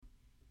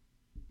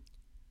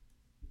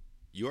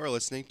You are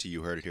listening to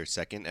You Heard It Here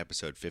Second,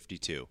 episode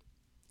 52.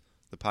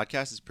 The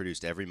podcast is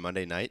produced every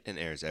Monday night and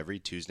airs every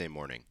Tuesday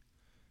morning.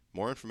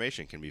 More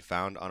information can be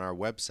found on our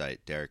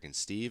website,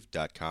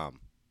 derekandsteve.com.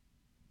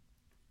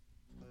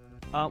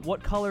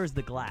 What color is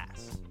the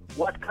glass?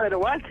 What color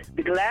what?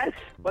 The glass?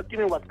 What do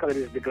you mean what color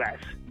is the glass?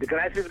 The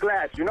glass is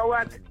glass. You know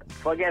what?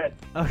 Forget it.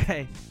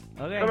 Okay.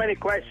 So many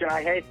questions.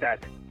 I hate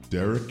that.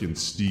 Derek and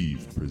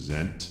Steve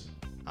present.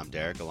 I'm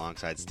Derek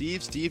alongside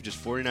Steve. Steve, just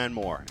 49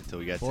 more until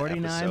we get to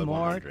 49 episode more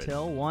 100.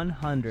 till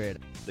 100.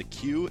 The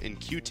Q in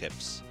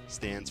Q-Tips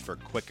stands for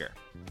quicker.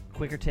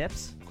 Quicker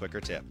tips? Quicker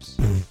tips.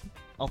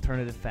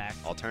 Alternative fact.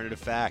 Alternative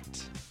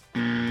fact.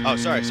 Oh,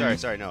 sorry.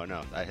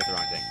 No, I hit the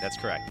wrong thing. That's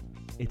correct.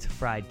 It's a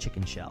fried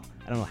chicken shell.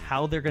 I don't know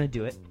how they're going to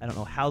do it. I don't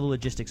know how the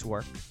logistics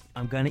work.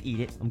 I'm going to eat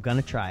it. I'm going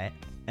to try it.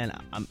 And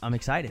I'm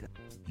excited.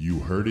 You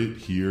heard it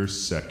here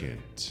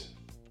second.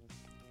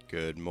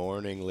 Good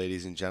morning,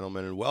 ladies and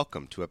gentlemen, and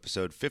welcome to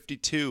episode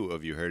 52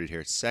 of You Heard It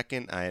Here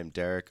Second. I am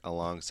Derek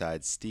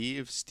alongside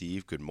Steve.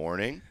 Steve, good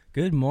morning.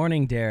 Good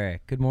morning,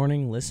 Derek. Good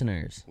morning,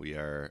 listeners. We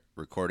are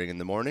recording in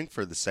the morning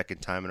for the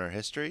second time in our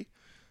history.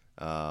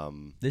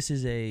 This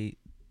is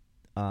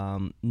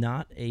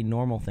not a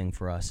normal thing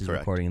for us, is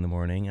Correct. recording in the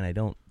morning, and I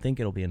don't think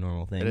it'll be a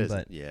normal thing. It isn't,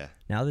 but yeah.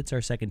 now that it's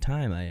our second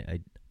time,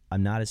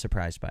 I'm not as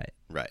surprised by it.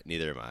 Right,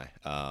 neither am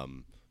I.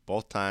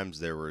 Both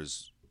times there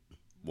was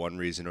one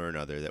reason or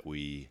another that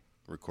we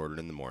recorded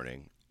in the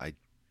morning. I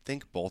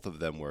think both of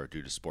them were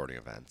due to sporting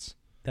events.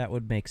 That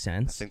would make I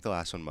sense. think the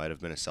last one might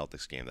have been a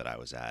Celtics game that I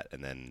was at,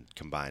 and then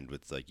combined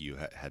with, like, you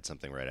had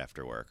something right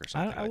after work or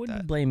something I like wouldn't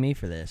that. blame me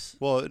for this.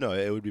 Well, no,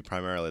 it would be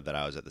primarily that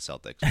I was at the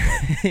Celtics.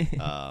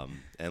 But,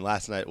 and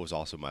last night was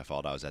also my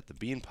fault. I was at the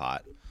Bean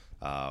Pot,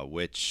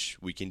 which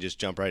we can just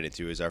jump right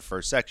into is our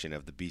first section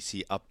of the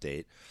BC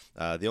update.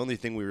 The only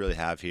thing we really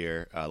have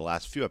here, the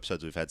last few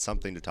episodes, we've had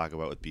something to talk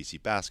about with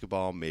BC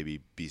basketball,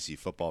 maybe BC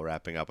football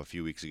wrapping up a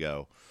few weeks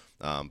ago.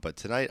 But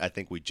tonight, I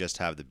think we just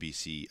have the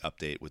BC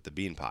update with the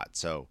Bean Pot.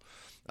 So,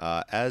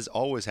 as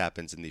always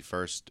happens in the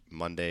first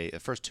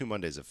two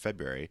Mondays of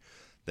February,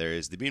 there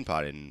is the Bean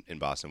Pot in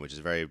Boston, which is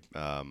a very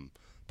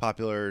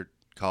popular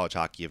college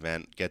hockey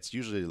event. Gets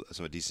usually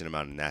a decent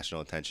amount of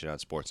national attention on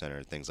SportsCenter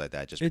and things like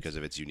that, just because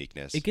of its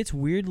uniqueness. It gets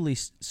weirdly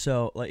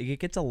so, like, it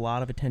gets a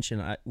lot of attention.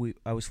 I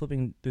was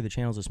flipping through the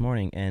channels this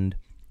morning, and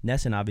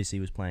Nesson obviously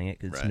was playing it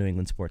because it's Right. New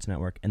England Sports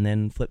Network, and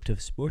then flipped to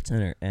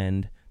SportsCenter,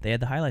 and they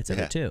had the highlights of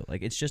Yeah. it too.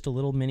 Like, it's just a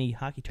little mini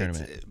hockey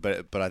tournament.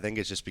 But I think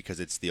it's just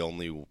because it's the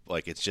only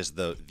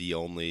the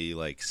only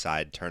like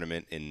side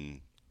tournament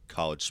in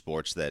college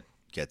sports that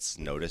gets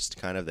noticed,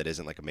 kind of, that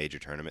isn't like a major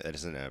tournament, that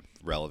isn't a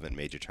relevant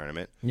major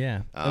tournament.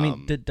 Yeah, I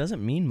mean, that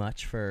doesn't mean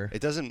much for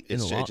It doesn't. in,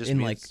 It's, the it long, just in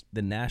means, like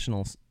the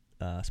national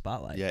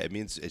spotlight. Yeah, it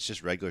means it's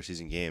just regular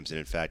season games, and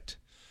in fact,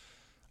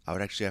 I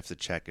would actually have to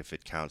check if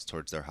it counts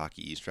towards their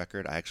Hockey East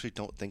record. I actually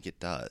don't think it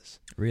does,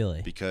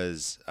 Really.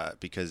 because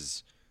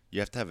you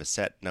have to have a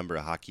set number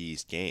of Hockey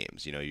East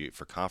games,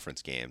 for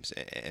conference games,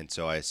 and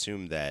so I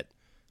assume that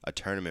a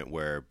tournament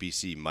where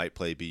BC might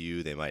play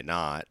BU, they might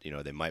not,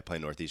 they might play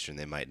Northeastern,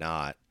 they might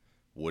not,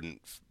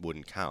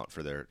 wouldn't count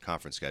for their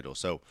conference schedule.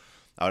 So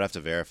I would have to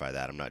verify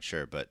that. I'm not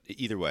sure, but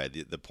either way,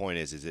 the point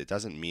is it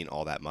doesn't mean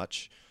all that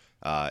much.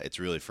 It's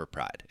really for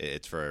pride.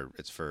 It's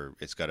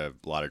got a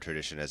lot of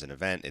tradition as an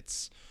event.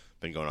 It's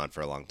been going on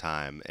for a long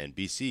time, and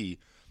BC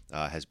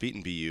has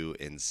beaten BU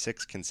in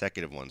 6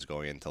 consecutive ones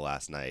going into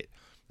last night.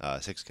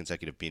 6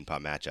 consecutive Bean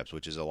Pot matchups,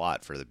 which is a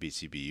lot for the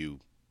BC-BU,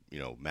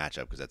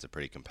 matchup, because that's a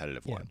pretty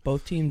competitive Yeah, one.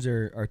 both teams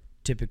are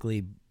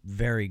typically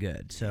very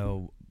good,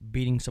 so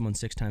beating someone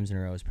 6 times in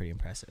a row is pretty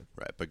impressive.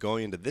 Right, but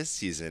going into this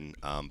season,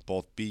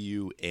 both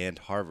BU and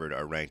Harvard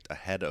are ranked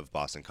ahead of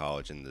Boston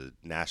College in the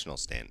national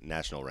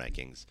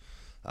rankings.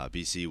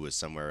 BC was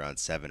somewhere around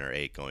 7 or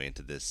 8 going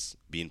into this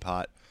Bean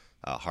Pot.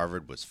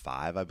 Harvard was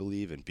 5, I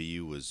believe, and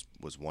BU was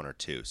 1 or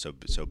 2. So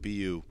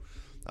BU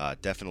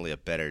definitely a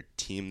better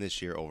team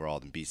this year overall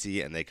than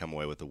BC, and they come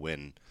away with a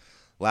win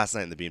last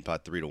night in the Bean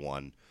Pot,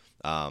 3-1.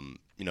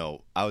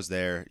 I was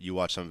there. You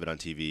watched some of it on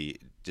TV.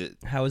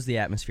 How was the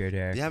atmosphere,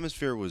 Derek? The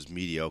atmosphere was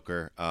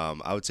mediocre.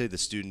 I would say the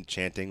student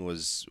chanting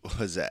was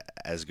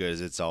as good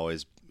as it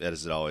always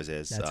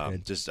is. That's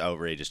good. Just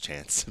outrageous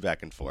chants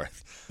back and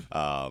forth.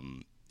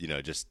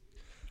 Just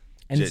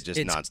it's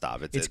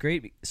nonstop. It's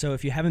great. So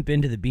if you haven't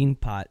been to the Bean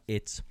Pot,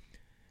 it's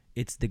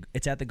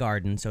at the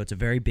Garden, so it's a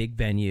very big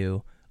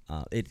venue.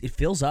 It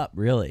fills up,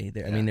 really.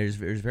 I mean, there's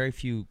very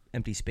few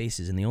empty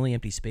spaces, and the only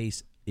empty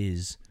space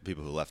is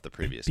people who left the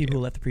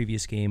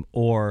previous game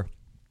or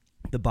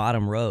the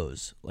bottom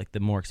rows, like the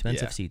more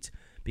expensive seats,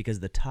 because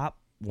the top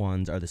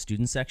ones are the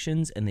student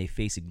sections, and they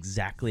face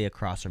exactly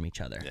across from each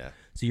other. Yeah.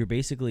 So you're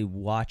basically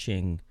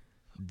watching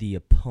the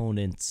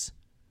opponent's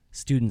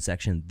student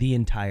section the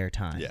entire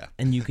time. Yeah.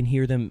 And you can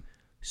hear them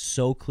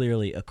so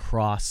clearly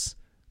across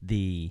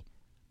the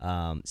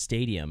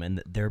stadium,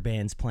 and their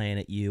band's playing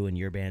at you and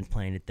your band's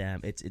playing at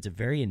them. It's a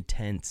very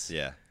intense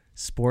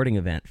sporting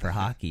event for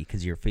hockey,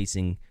 because you're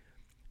facing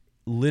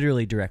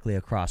literally directly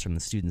across from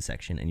the student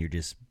section, and you're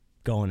just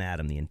going at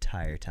him the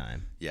entire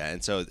time. Yeah,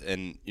 and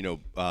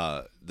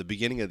the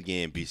beginning of the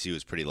game, BC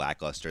was pretty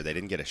lackluster. They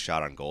didn't get a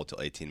shot on goal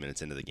till 18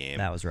 minutes into the game.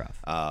 That was rough.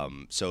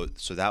 So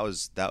that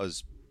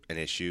was an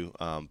issue.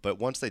 But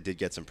once they did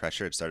get some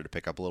pressure, it started to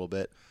pick up a little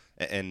bit.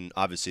 And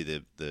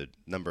obviously the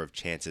number of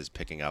chances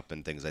picking up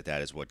and things like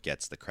that is what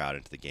gets the crowd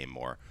into the game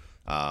more.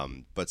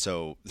 But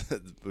so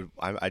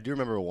I do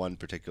remember one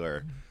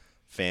particular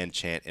fan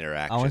chant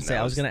interaction. I want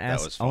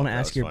to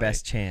ask your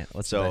best chant.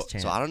 What's the best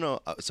chant? So I don't know.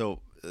 So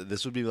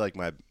this would be like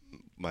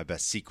my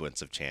best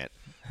sequence of chant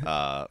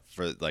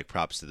for like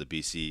props to the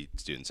BC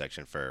student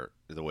section for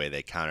the way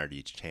they countered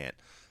each chant.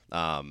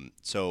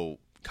 So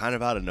kind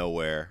of out of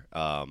nowhere,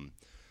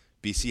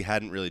 BC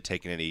hadn't really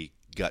taken any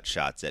gut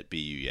shots at BU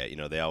yet. You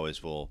know, they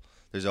always will.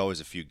 There's always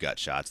a few gut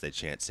shots. They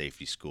chant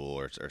safety school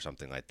or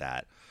something like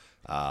that.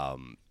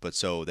 But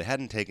so they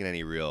hadn't taken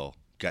any real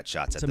gut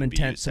shots at the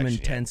BU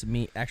section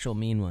yet. Actual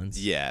mean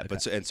ones. Yeah,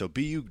 okay. So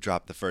BU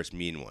dropped the first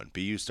mean one.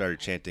 BU started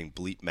chanting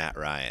 "Bleep Matt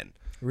Ryan."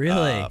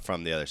 Really?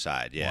 From the other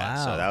side, yeah.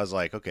 Wow. So that was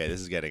like, okay,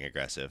 this is getting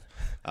aggressive.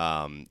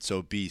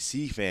 So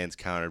BC fans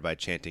countered by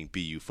chanting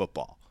 "BU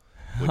football,"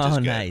 which is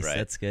good, nice. right?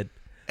 That's good.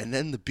 And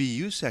then the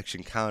BU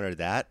section countered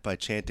that by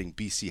chanting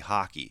 "BC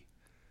hockey."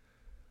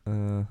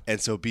 And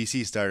so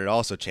BC started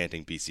also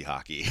chanting BC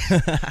hockey.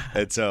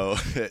 And so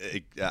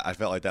I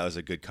felt like that was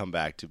a good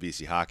comeback to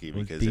BC hockey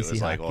because it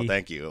was like, well,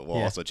 thank you.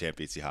 We'll also chant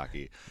BC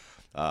hockey.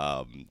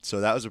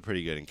 So that was a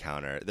pretty good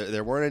encounter.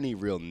 There weren't any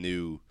real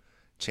new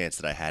chants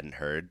that I hadn't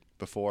heard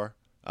before.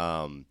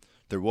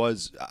 There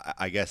was,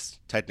 I guess,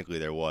 technically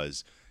there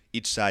was.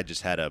 Each side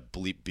just had a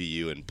bleep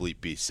BU and bleep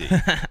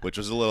BC, which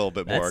was a little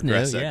bit more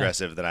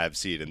aggressive than I've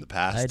seen in the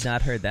past. I had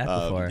not heard that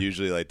before.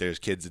 Usually, like there's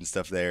kids and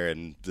stuff there,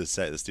 and the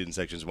student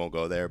sections won't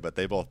go there, but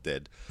they both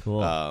did.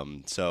 Cool.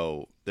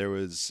 So there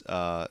was,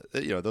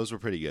 those were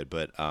pretty good,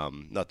 but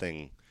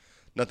nothing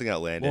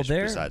outlandish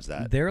besides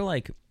that. Their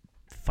like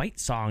fight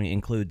song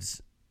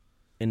includes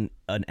an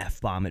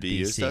F-bomb at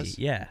BU's BC. does?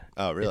 Yeah.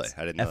 Oh, really?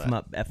 I didn't know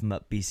that. F 'em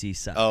up, BC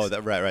sucks. Oh,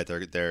 right. They're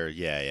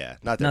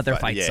Not their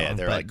fight song. Yeah,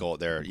 they're like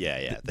gold. They're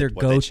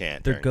they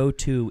chant. Their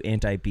go-to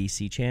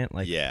anti-BC chant,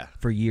 like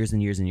for years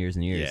and years and years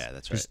and years. Yeah,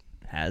 that's right. Just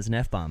has an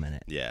F-bomb in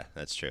it. Yeah,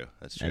 that's true.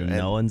 And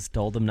no one's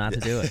told them not to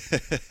do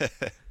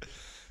it.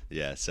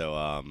 Yeah. So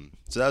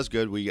that was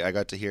good. I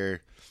got to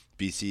hear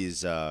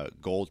BC's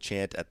goal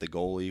chant at the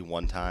goalie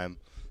one time.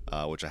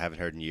 Which I haven't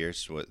heard in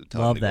years.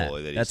 Love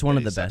that. That's one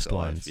of the best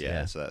ones.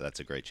 Yeah, so that's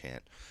a great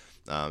chant.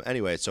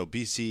 Anyway, so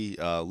BC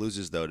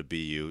loses, though, to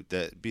BU.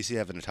 BC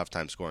having a tough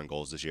time scoring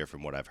goals this year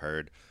from what I've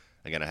heard.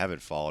 Again, I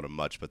haven't followed them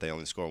much, but they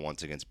only score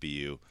once against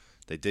BU.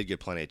 They did get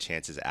plenty of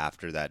chances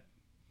after that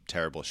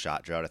terrible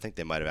shot drought. I think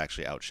they might have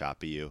actually outshot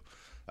BU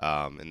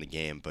in the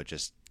game, but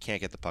just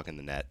can't get the puck in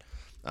the net.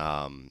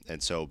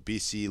 And so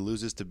BC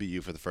loses to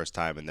BU for the first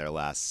time in their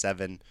last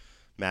 7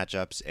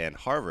 matchups, and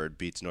Harvard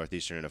beats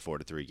Northeastern in a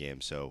 4-3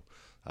 game. So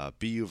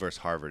BU versus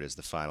Harvard is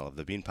the final of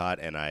the Beanpot,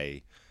 and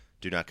I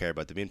do not care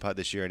about the Beanpot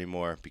this year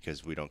anymore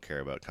because we don't care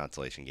about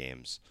consolation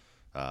games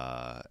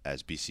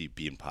as BC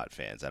Beanpot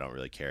fans. I don't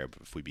really care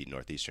if we beat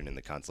Northeastern in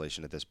the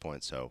consolation at this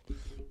point. So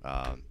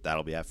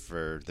that'll be it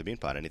for the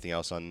Beanpot. Anything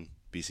else on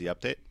BC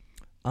update?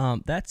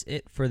 That's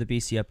it for the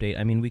BC update.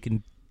 I mean, we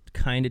can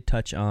kind of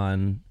touch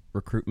on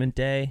recruitment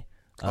day.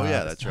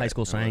 That's right. High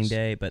school signing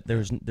day, but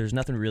there's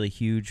nothing really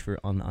huge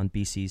on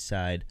BC's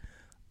side.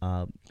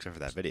 Except for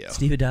that video.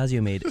 Steve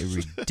Adazio made a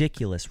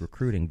ridiculous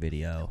recruiting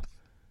video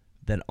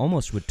that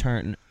almost would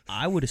turn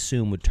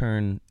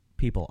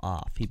people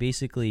off. He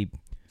basically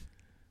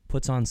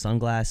puts on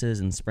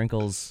sunglasses and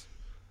sprinkles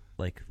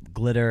like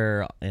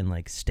glitter and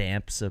like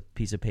stamps a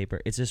piece of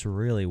paper. It's just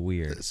really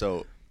weird.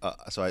 So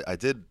I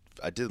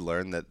did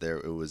learn that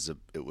it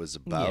was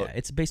about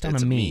it's based on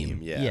a meme.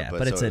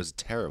 But it was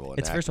terrible.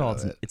 It's first of all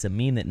it's a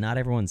meme that not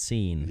everyone's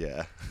seen.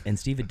 Yeah. And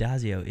Steve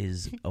Adazio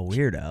is a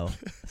weirdo,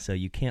 so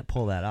you can't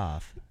pull that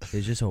off.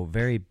 It's just a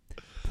very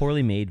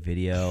poorly made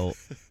video.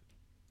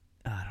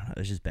 I don't know.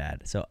 It's just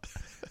bad. So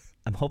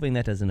I'm hoping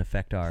that doesn't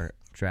affect our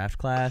draft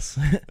class.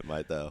 It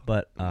might though.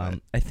 But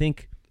I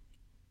think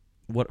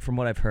from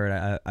what I've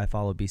heard, I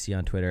follow BC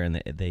on Twitter,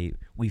 and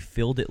we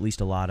filled at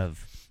least a lot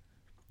of.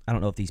 I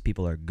don't know if these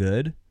people are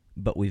good,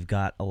 but we've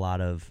got a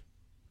lot of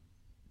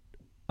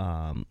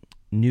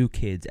new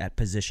kids at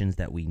positions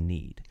that we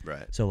need.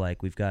 Right. So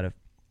like we've got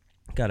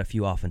a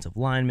few offensive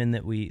linemen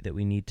that we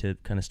need to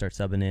kind of start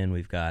subbing in.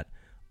 We've got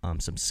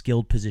some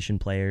skilled position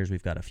players.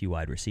 We've got a few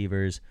wide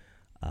receivers.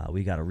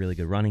 We got a really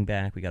good running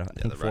back. We got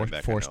I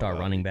think four-star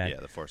running back. Yeah,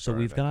 the 4-star. So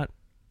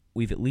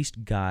we've at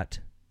least got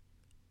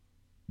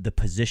the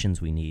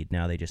positions we need.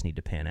 Now they just need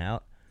to pan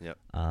out. Yep.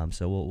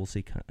 So we'll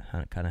see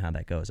kind of how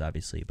that goes,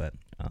 obviously, but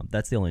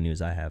that's the only news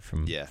I have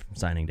from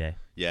signing day.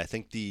 Yeah,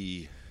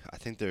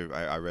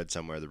 I read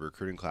somewhere the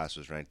recruiting class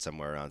was ranked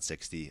somewhere around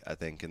 60, I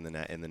think, in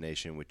the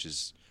nation, which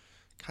is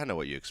kind of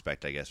what you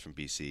expect, I guess, from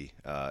BC.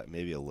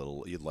 Maybe a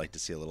little, you'd like to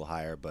see a little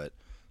higher, but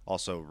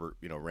also,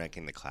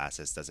 ranking the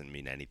classes doesn't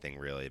mean anything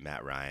really.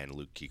 Matt Ryan,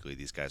 Luke Kuechly,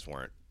 these guys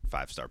weren't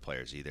 5-star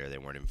players either. They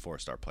weren't even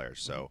 4-star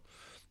players. So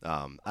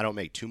I don't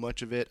make too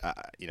much of it.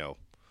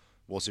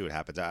 we'll see what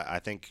happens. I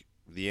think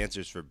the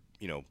answers for,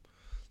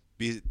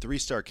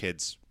 three-star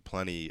kids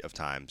plenty of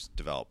times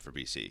develop for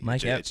BC.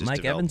 Mike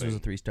Evans was a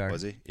 3-star.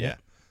 Was he? Yeah.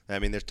 I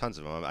mean, there's tons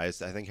of them. I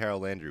think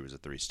Harold Landry was a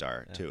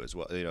 3-star too, as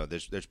well.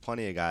 There's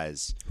plenty of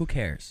guys. Who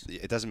cares?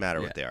 It doesn't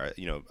matter what they are.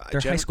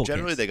 They're high school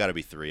generally kids. they got to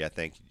be 3. I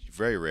think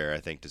very rare. I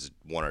think does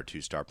 1 or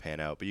 2-star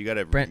pan out, but you got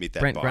to meet that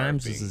Brent bar.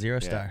 Grimes is a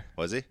 0-star.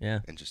 Yeah. Was he? Yeah.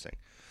 Interesting.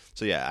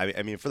 So yeah,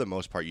 I mean, for the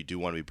most part, you do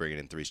want to be bringing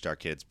in 3-star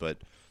kids, but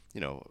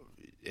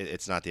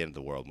it's not the end of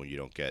the world when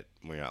you're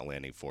not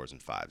landing 4s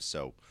and 5s.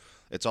 So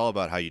it's all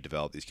about how you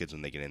develop these kids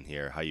when they get in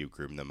here, how you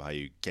groom them, how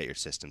you get your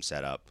system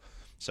set up.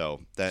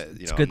 So that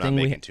I'm not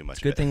making too much.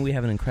 It's a good thing we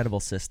have an incredible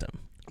system.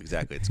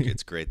 Exactly.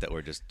 It's great that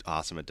we're just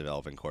awesome at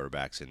developing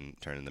quarterbacks and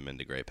turning them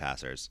into great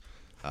passers.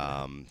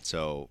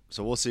 So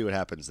we'll see what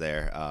happens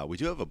there. We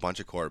do have a bunch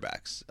of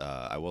quarterbacks.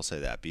 I will say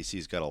that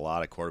BC's got a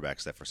lot of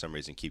quarterbacks that for some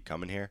reason keep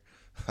coming here.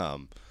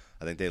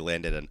 I think they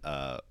landed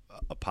a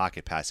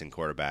pocket passing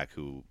quarterback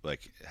who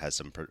has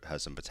some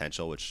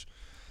potential, which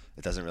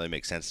it doesn't really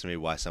make sense to me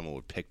why someone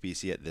would pick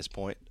BC at this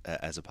point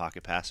as a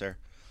pocket passer.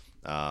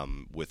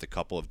 With a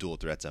couple of dual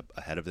threats up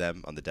ahead of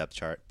them on the depth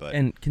chart,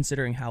 and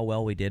considering how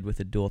well we did with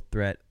a dual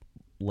threat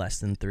less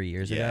than 3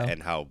 years ago,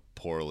 and how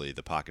poorly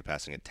the pocket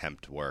passing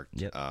attempt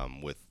worked,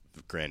 with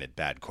granted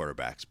bad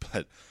quarterbacks,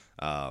 but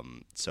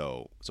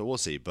so we'll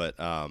see. But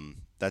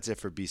that's it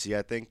for BC,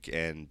 I think,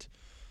 and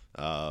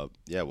I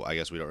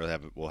guess we don't really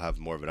we'll have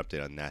more of an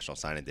update on National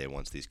Signing Day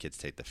once these kids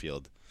take the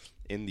field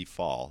in the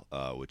fall,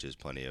 which is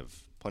plenty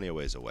of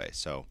ways away.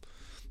 So.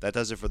 That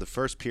does it for the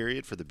first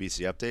period for the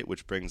BC update,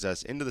 which brings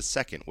us into the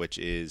second, which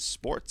is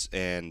sports.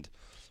 And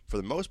for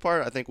the most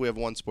part, I think we have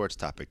one sports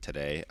topic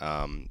today.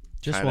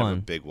 Just kind one. of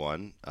a big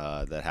one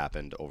that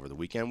happened over the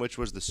weekend, which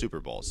was the Super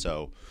Bowl.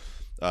 So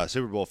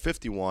Super Bowl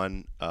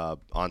 51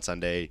 on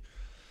Sunday.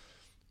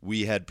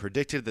 We had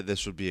predicted that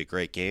this would be a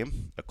great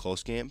game, a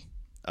close game.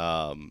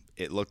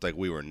 It looked like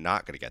we were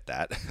not going to get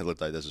that. It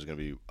looked like this was going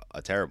to be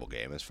a terrible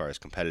game as far as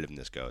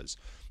competitiveness goes.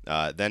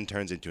 Then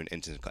turns into an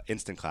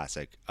instant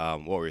classic.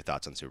 What were your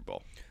thoughts on Super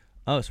Bowl?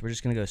 Oh, so we're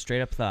just going to go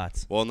straight up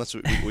thoughts. Well, unless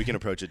we can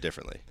approach it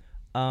differently.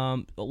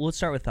 Let's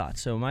start with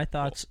thoughts. So my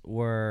thoughts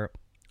were,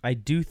 I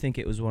do think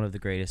it was one of the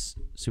greatest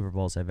Super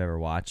Bowls I've ever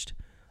watched.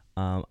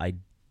 I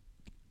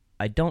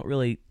don't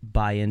really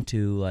buy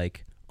into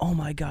oh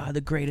my God,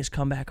 the greatest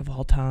comeback of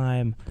all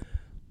time.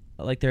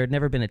 There had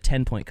never been a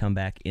 10-point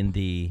comeback in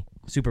the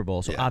Super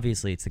Bowl, so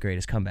obviously it's the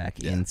greatest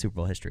comeback in Super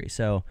Bowl history.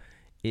 So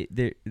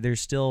there's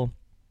still,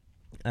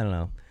 I don't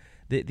know,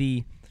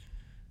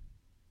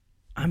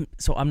 I'm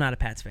not a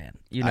Pats fan,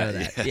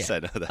 that. Yes, I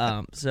know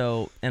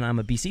that. And I'm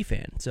a BC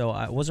fan, so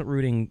I wasn't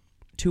rooting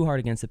too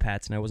hard against the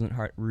Pats, and I wasn't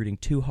rooting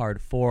too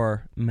hard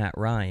for Matt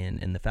Ryan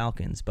and the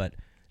Falcons, but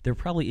there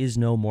probably is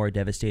no more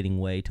devastating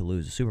way to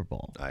lose a Super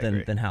Bowl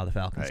than how the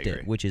Falcons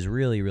did, which is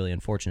really, really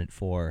unfortunate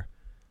for.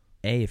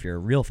 If you're a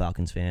real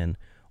Falcons fan,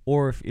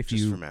 or if just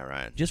you for Matt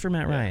Ryan,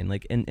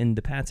 Ryan, and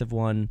the Pats have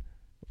won.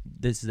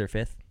 This is their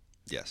 5th.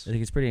 Yes, I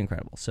think it's pretty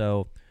incredible.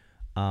 So,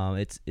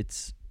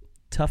 it's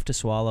tough to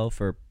swallow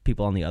for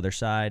people on the other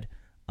side,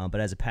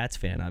 but as a Pats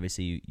fan,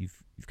 obviously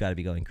you've got to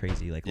be going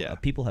crazy.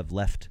 People have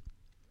left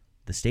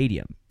the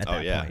stadium at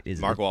that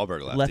point. Mark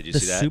Wahlberg left. Did you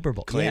see that? Super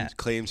Bowl.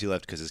 Claims he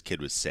left because his kid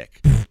was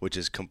sick, which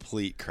is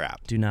complete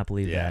crap. Do not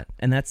believe that,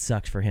 and that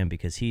sucks for him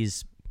because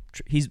he's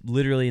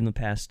literally in the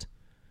past.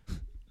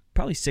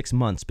 Probably 6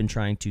 months been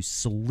trying to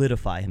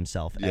solidify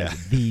himself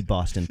as the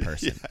Boston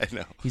person. I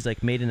know. He's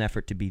made an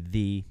effort to be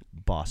the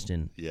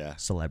Boston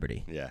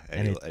celebrity. Yeah,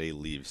 and he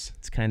leaves.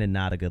 It's kind of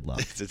not a good look.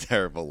 It's a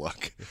terrible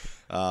look.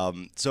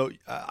 So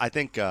I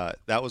think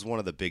that was one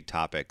of the big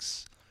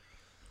topics,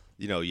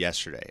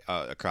 yesterday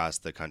across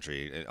the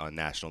country on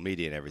national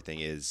media and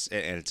everything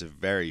and it's a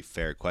very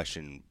fair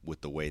question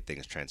with the way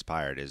things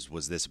transpired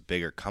was this a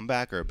bigger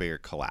comeback or a bigger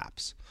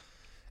collapse?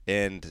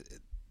 And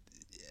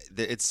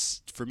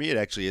it's for me, it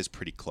actually is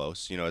pretty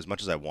close. As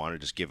much as I want to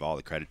just give all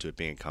the credit to it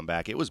being a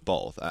comeback, it was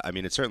both. I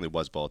mean, it certainly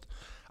was both.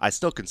 I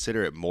still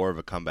consider it more of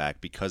a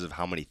comeback because of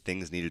how many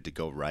things needed to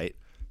go right,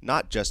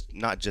 not just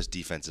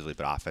defensively,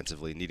 but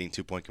offensively, needing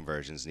 2-point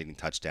conversions, needing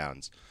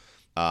touchdowns.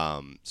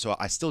 So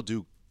I still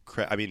do.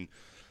 I mean,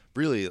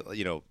 really,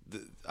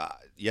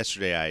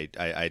 yesterday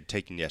I'd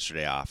taken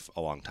yesterday off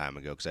a long time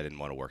ago because I didn't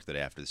want to work the day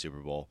after the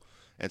Super Bowl,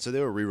 and so they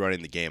were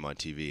rerunning the game on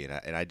TV,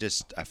 and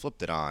I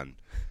flipped it on.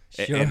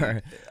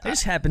 Sure. I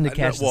just happened to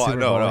catch the Super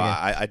Bowl. No,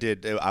 I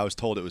did. I was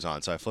told it was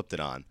on, so I flipped it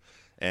on.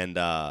 And,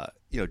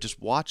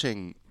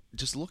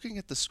 just looking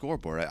at the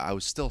scoreboard, I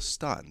was still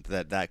stunned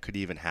that could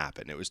even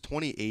happen. It was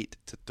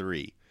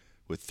 28-3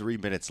 with 3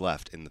 minutes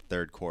left in the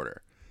third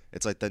quarter.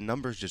 It's like the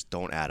numbers just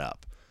don't add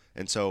up.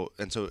 And so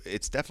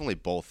it's definitely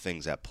both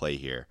things at play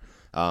here.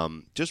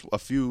 Just a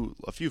few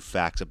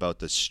facts about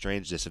the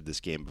strangeness of this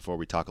game before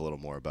we talk a little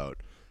more about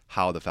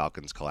how the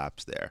Falcons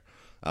collapsed there.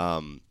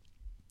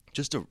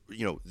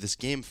 This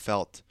game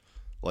felt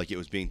like it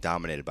was being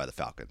dominated by the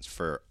Falcons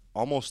for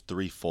almost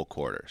 3 full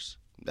quarters.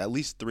 At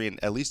least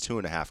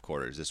 2.5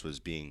 quarters. This was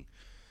being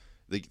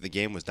the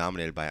game was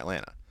dominated by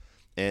Atlanta.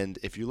 And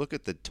if you look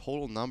at the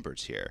total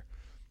numbers here,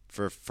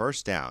 For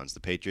first downs,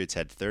 the Patriots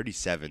had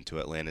 37 to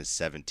Atlanta's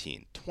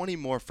 17. 20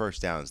 more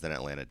first downs than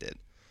Atlanta did.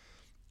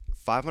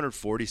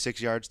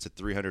 546 yards to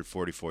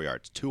 344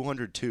 yards.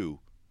 202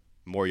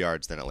 more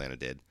yards than Atlanta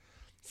did.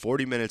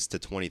 40 minutes to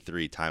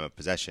 23 time of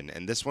possession.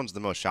 And this one's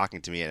the most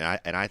shocking to me, and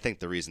I think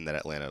the reason that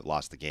Atlanta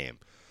lost the game.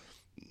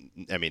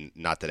 I mean,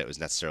 not that it was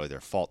necessarily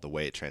their fault the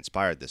way it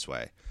transpired this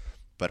way,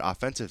 but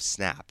offensive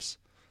snaps.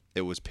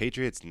 It was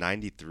Patriots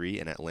 93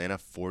 and Atlanta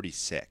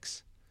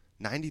 46.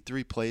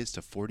 93 plays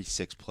to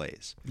 46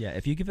 plays. Yeah,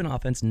 if you give an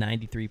offense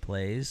 93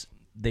 plays,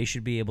 they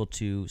should be able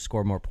to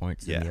score more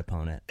points than the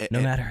opponent,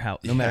 no matter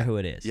who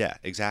it is. Yeah,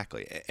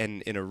 exactly.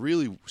 And in a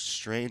really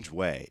strange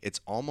way,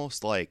 it's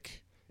almost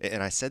like,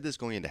 and I said this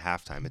going into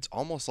halftime, it's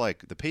almost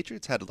like the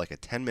Patriots had like a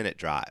 10-minute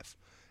drive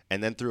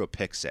and then threw a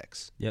pick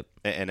six. Yep.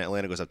 And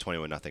Atlanta goes up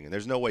 21-0. And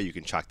there's no way you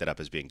can chalk that up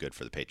as being good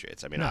for the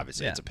Patriots. I mean,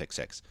 obviously it's a pick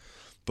six.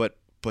 But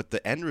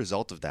the end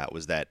result of that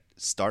was that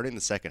starting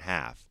the second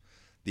half,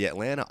 the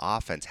Atlanta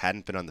offense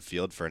hadn't been on the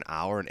field for an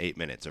hour and 8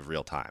 minutes of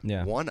real time.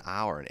 Yeah. 1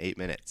 hour and 8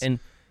 minutes. And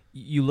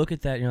you look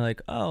at that and you're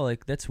like, oh,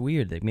 like that's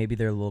weird. Like maybe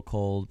they're a little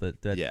cold,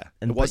 but that, Yeah.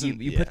 And It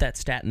wasn't- you put that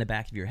stat in the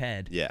back of your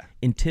head. Yeah.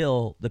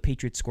 Until the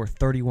Patriots score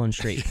 31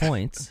 straight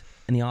points,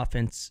 and the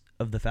offense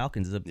of the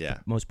Falcons, the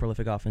most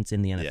prolific offense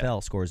in the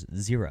NFL, scores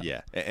 0.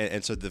 Yeah,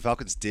 and so the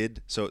Falcons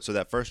did. So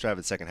that first drive of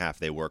the second half,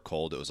 they were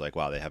cold. It was like,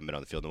 wow, they haven't been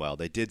on the field in a while.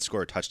 They did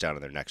score a touchdown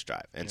on their next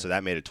drive, and so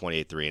that made it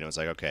 28-3. And it was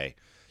like, okay,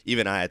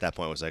 even I at that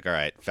point was like, all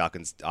right,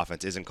 Falcons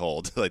offense isn't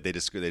cold. Like they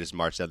just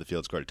marched down the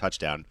field, scored a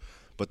touchdown.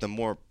 But the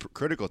more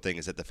critical thing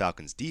is that the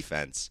Falcons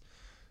defense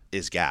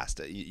is gassed.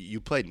 You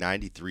played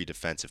 93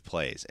 defensive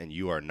plays, and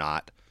you are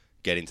not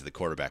getting to the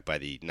quarterback by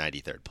the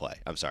 93rd play.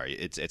 I'm sorry,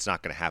 it's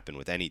not going to happen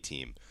with any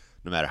team,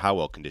 no matter how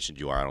well conditioned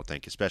you are. I don't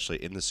think,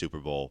 especially in the Super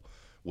Bowl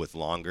with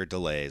longer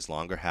delays,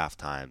 longer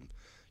halftime.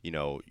 You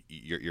know,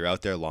 you're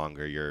out there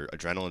longer. Your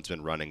adrenaline's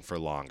been running for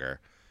longer.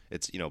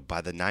 It's, you know,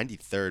 by the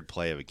 93rd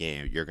play of a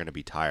game, you're going to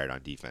be tired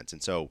on defense.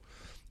 And so,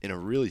 in a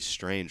really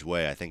strange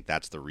way, I think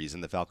that's the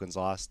reason the Falcons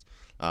lost.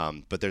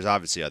 But there's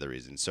obviously other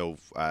reasons. So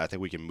I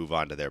think we can move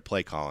on to their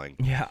play calling.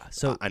 Yeah.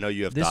 So I know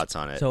you have thoughts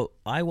on it. So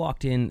I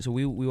walked in. So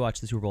we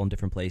watched the Super Bowl in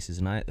different places,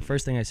 and the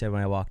first thing I said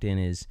when I walked in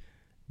is,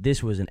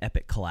 this was an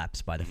epic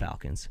collapse by the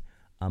Falcons.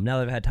 Now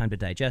that I've had time to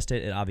digest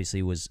it, it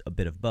obviously was a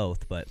bit of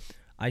both. But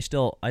I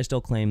still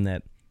claim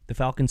that the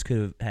Falcons could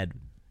have had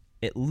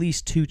at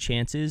least 2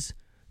 chances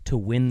to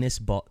win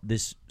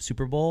this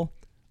Super Bowl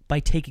by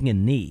taking a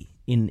knee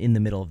in the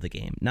middle of the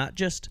game, not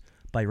just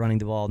by running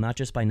the ball, not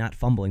just by not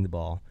fumbling the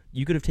ball.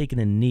 You could have taken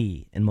a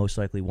knee and most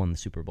likely won the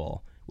Super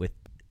Bowl with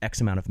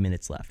X amount of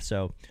minutes left.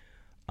 So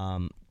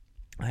I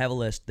have a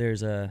list.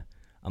 There's an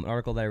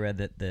article that I read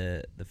that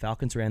the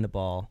Falcons ran the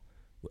ball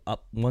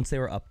up once they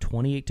were up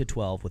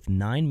 28-12 with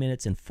 9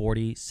 minutes and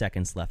 40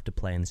 seconds left to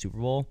play in the Super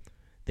Bowl.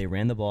 They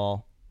ran the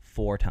ball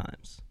 4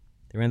 times.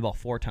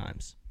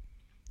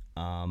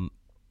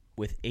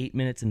 With 8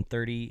 minutes and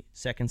 30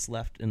 seconds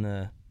left in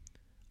the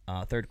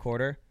third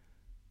quarter.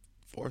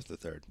 Fourth or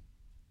third?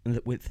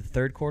 With the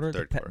third quarter,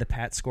 the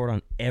Pats scored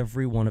on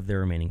every one of their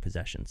remaining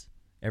possessions.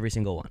 Every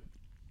single one.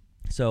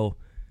 So,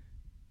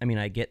 I mean,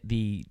 I get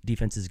the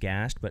defense is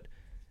gassed, but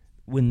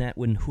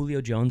when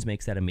Julio Jones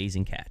makes that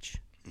amazing catch,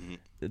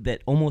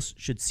 that almost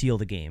should seal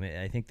the game.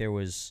 I think there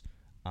was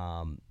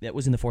that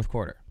was in the fourth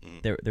quarter.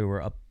 They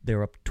were up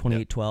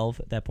 28-12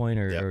 at that point,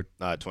 or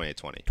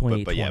 28-20.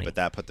 28-20. But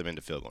that put them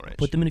into field goal range.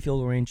 Put them into field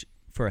goal range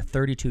for a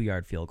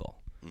 32-yard field goal.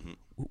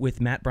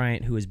 With Matt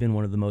Bryant, who has been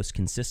one of the most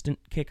consistent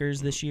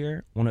kickers this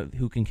year,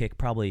 who can kick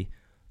probably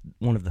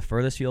one of the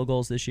furthest field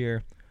goals this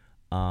year,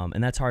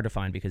 and that's hard to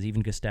find because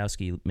even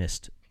Gostowski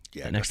missed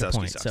an extra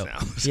point. Sucks now.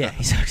 Yeah,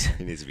 he sucks.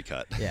 He needs to be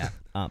cut. Yeah,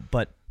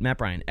 but Matt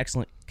Bryant,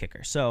 excellent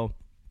kicker. So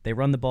they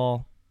run the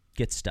ball,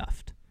 get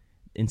stuffed.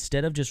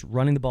 Instead of just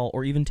running the ball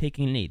or even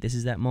taking a knee, this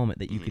is that moment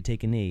that you could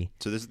take a knee.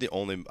 So this is the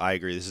only. I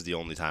agree. This is the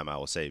only time I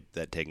will say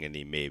that taking a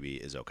knee maybe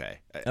is okay.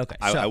 Okay,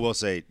 I will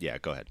say, yeah.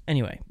 Go ahead.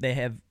 Anyway, they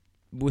have.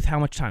 With how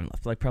much time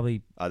left? Like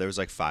probably... there was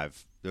like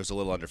 5. There was a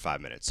little under 5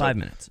 minutes. 5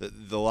 minutes.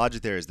 The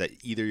logic there is that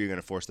either you're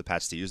going to force the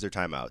Pats to use their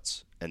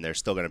timeouts, and there's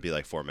still going to be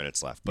like 4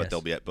 minutes left, but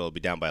they'll be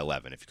down by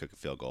 11 if you kick a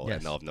field goal,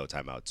 and they'll have no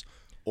timeouts.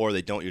 Or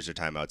they don't use their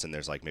timeouts, and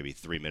there's like maybe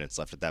 3 minutes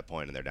left at that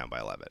point, and they're down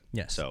by 11.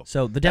 Yes.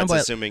 So the down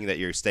that's assuming that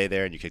you stay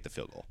there and you kick the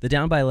field goal. The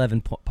down by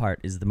 11 part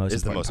is the most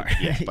important part.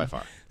 Yeah, by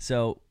far.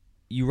 So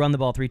you run the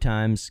ball 3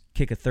 times,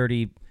 kick a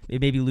 30,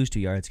 maybe lose 2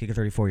 yards, kick a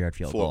 34-yard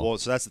field goal. Well,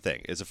 so that's the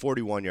thing. It's a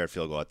 41-yard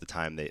field goal at the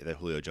time that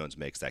Julio Jones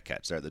makes that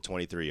catch. They're at the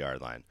 23-yard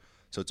line.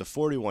 So it's a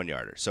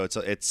 41-yarder. So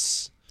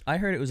it's I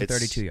heard it was a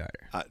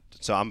 32-yarder.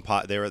 So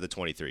they were at the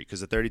 23 because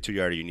the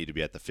 32-yarder you need to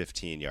be at the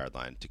 15-yard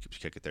line to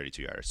kick a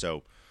 32-yarder.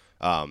 So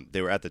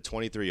they were at the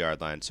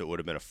 23-yard line, so it would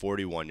have been a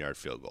 41-yard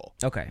field goal.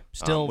 Okay,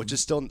 still which is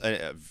still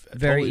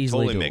very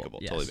easily totally doable.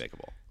 makeable. Yes. Totally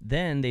makeable.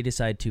 Then they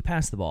decide to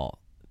pass the ball.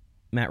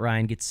 Matt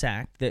Ryan gets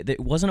sacked. It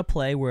wasn't a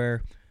play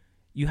where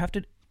you have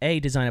to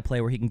A, design a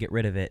play where he can get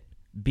rid of it.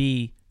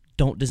 B,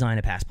 don't design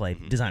a pass play,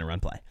 design a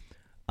run play.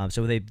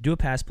 So they do a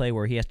pass play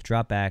where he has to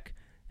drop back,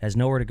 has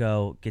nowhere to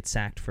go, gets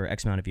sacked for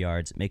X amount of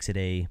yards, makes it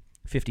a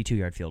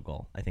 52-yard field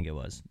goal, I think it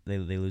was. They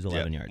lose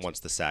 11 yards. Once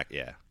the sack,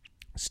 yeah.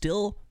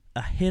 Still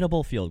a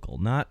hittable field goal.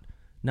 Not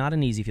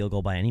an easy field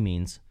goal by any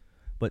means,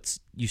 but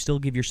you still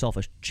give yourself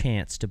a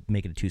chance to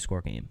make it a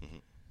 2-score game. Mm-hmm.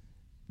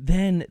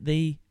 Then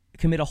they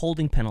commit a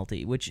holding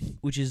penalty, which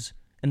is,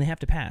 and they have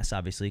to pass,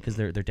 obviously, because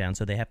they're down,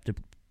 so they have to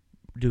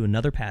do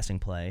another passing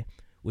play,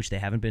 which they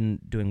haven't been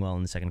doing well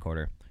in the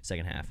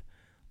second half.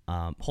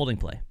 Holding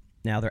play.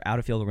 Now they're out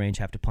of field goal range,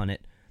 have to punt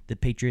it. The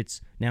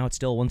Patriots, now it's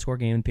still a 1-score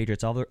game.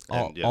 Patriots, all their 3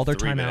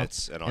 timeouts.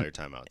 minutes and all your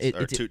timeouts.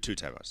 Or two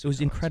timeouts. It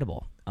was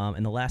incredible.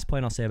 And the last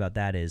point I'll say about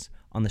that is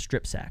on the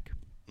strip sack.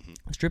 Mm-hmm.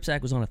 The strip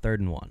sack was on a 3rd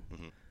and 1.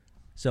 Mm-hmm.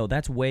 So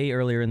that's way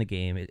earlier in the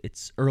game.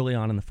 It's early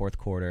on in the fourth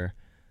quarter.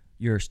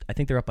 I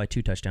think they're up by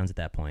 2 touchdowns at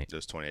that point. It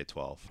was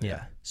 28-12.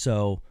 Yeah.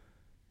 So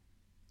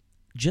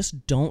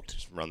just don't.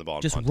 Just run the ball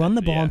and just punt run it.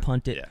 the ball and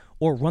punt it. Yeah.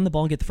 Or run the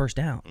ball and get the first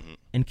down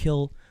and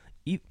kill.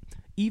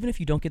 Even if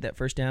you don't get that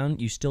first down,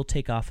 you still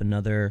take off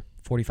another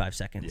 45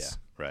 seconds.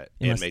 Yeah, right.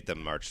 Unless,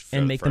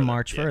 and make them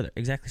march further.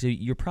 Exactly. So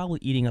you're probably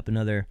eating up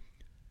another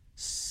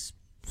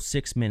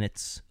 6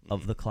 minutes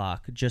of the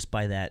clock just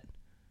by that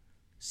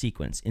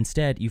sequence.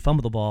 Instead, you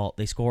fumble the ball,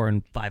 they score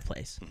in 5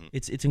 plays.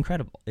 It's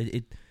incredible.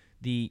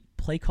 The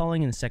play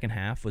calling in the second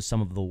half was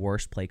some of the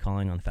worst play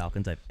calling on the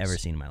Falcons I've ever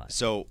seen in my life.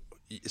 So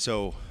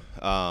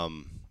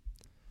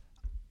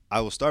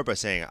I will start by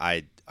saying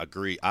I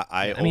agree.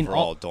 I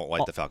overall don't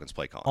like the Falcons'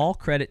 play calling. All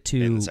credit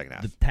to in the second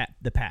half.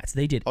 the Pats.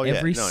 They did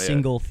every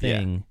single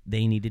thing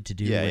they needed to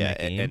do to win that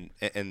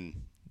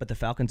game. But the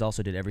Falcons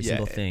also did every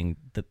single thing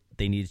that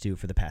they needed to do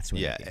for the Pats to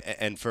win that game.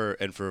 And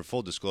for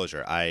full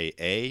disclosure,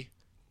 I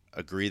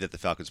agree that the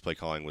Falcons' play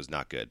calling was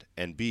not good,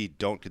 and B,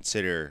 don't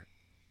consider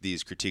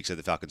these critiques of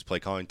the Falcons' play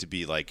calling to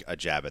be like a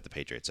jab at the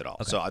Patriots at all.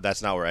 Okay. So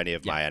that's not where any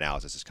of my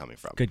analysis is coming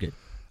from. Good.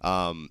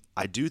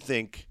 I do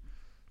think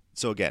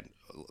so. Again,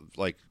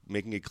 like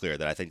making it clear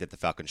that I think that the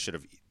Falcons should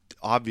have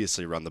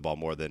obviously run the ball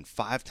more than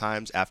 5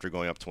 times after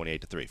going up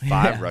 28-3.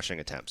 5 rushing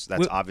attempts.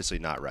 That's obviously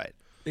not right.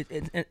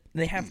 And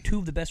they have 2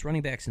 of the best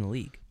running backs in the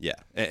league. Yeah,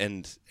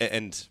 and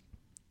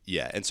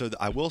so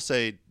I will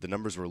say the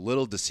numbers were a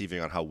little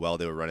deceiving on how well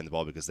they were running the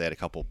ball because they had a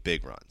couple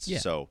big runs. Yeah,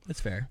 so that's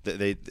fair.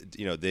 They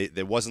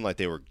wasn't like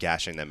they were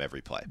gashing them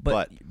every play.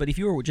 But if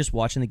you were just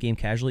watching the game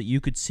casually,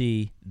 you could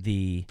see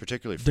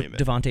particularly Freeman,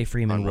 Devontae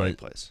Freeman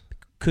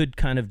could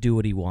kind of do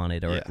what he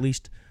wanted, or at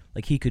least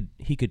like he could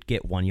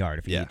get 1 yard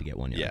if he needed to get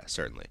 1 yard. Yeah,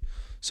 certainly.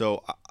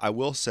 So I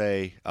will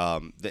say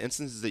the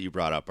instances that you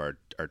brought up are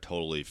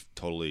totally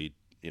 100%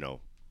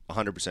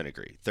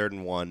 agree. 3rd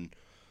and 1.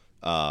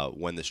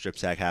 When the strip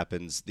sack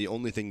happens, the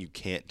only thing you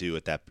can't do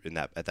at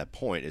that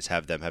point is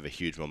have them have a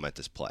huge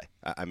momentous play.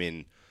 I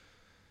mean,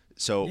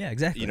 so yeah,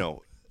 exactly.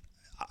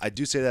 I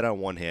do say that on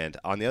one hand.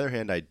 On the other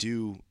hand, I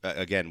do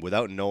again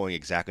without knowing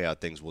exactly how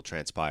things will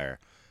transpire.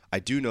 I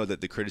do know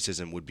that the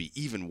criticism would be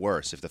even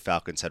worse if the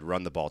Falcons had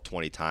run the ball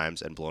 20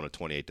 times and blown a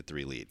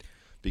 28-3 lead.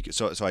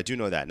 So I do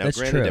know that. Now, That's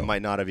granted, true.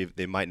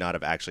 they might not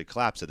have actually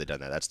collapsed had they done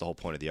that. That's the whole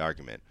point of the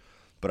argument.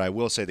 But I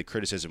will say the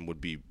criticism would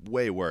be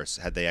way worse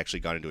had they actually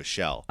gone into a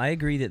shell. I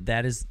agree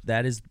that is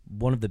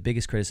one of the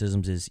biggest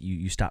criticisms is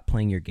you stop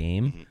playing your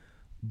game.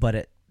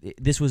 But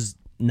this was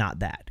not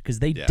that because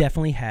they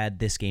definitely had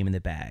this game in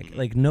the bag.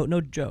 Like no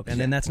joke. And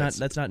then that's not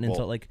an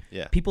insult. Like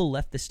people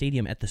left the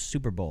stadium at the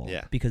Super Bowl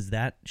because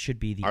that should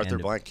be the Arthur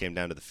end Blank came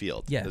down to the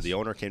field. Yes. The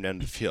owner came down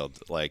to the field,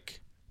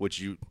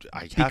 which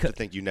I have to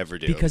think you never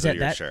do. Because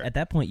at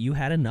that point you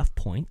had enough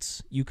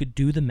points. You could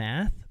do the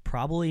math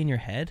probably in your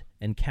head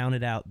and count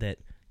it out that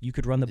you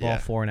could run the ball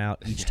 4 and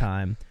out each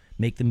time,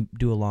 make them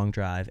do a long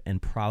drive,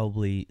 and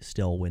probably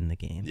still win the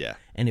game. Yeah.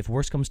 And if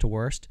worst comes to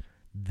worst,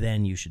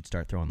 then you should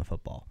start throwing the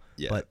football.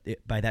 Yeah. But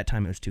by that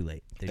time, it was too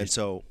late.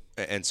 So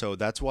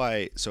that's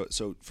why.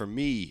 So for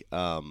me,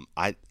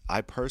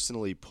 I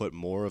personally put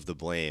more of the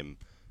blame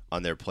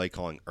on their play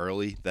calling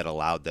early that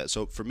allowed that.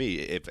 So for me,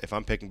 if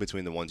I'm picking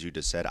between the ones you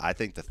just said, I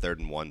think the 3rd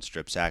and 1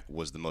 strip sack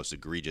was the most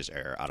egregious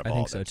error out of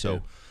all of them. I think so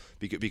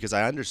too. Because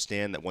I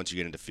understand that once you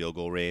get into field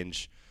goal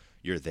range,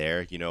 you're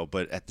there,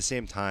 but at the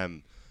same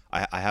time,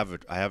 I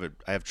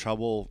have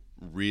trouble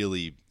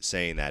really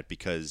saying that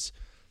because,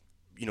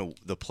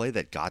 the play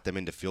that got them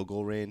into field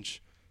goal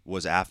range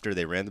was after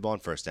they ran the ball on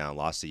first down,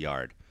 lost a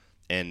yard,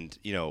 and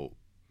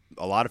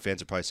a lot of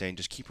fans are probably saying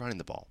just keep running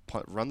the ball,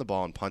 run the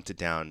ball and punt it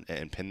down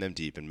and pin them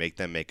deep and make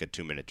them make a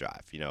 2-minute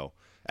drive.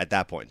 At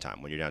that point in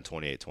time when you're down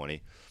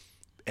 28-20,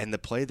 and the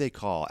play they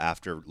call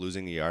after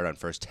losing a yard on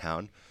first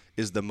down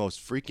is the most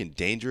freaking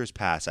dangerous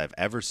pass I've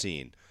ever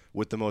seen.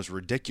 With the most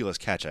ridiculous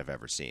catch I've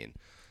ever seen,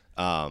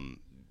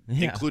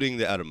 including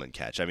the Edelman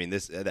catch. I mean, the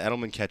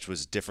Edelman catch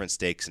was different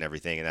stakes and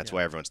everything, and that's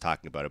why everyone's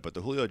talking about it. But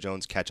the Julio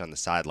Jones catch on the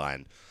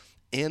sideline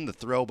and the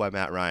throw by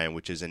Matt Ryan,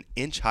 which is an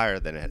inch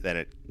higher than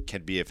it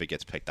can be if it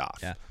gets picked off.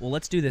 Yeah. Well,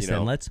 let's do this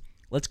then.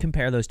 Let's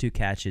compare those 2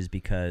 catches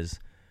because,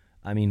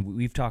 I mean,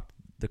 we've talked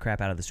the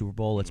crap out of the Super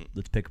Bowl.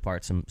 Let's pick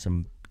apart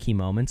some key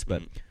moments.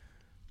 But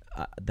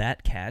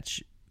that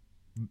catch,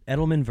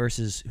 Edelman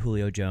versus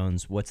Julio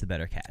Jones, what's the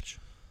better catch?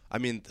 I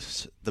mean,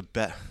 the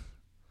bet.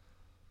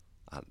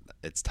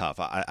 it's tough.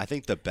 I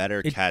think the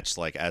better catch,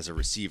 like as a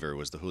receiver,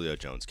 was the Julio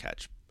Jones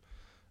catch.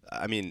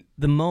 I mean,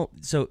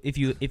 so if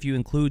you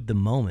include the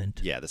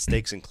moment, yeah, the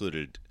stakes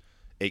included.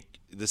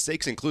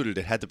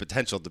 It had the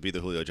potential to be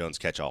the Julio Jones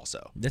catch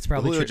also. That's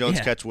probably the Julio true. Jones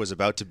Yeah. catch was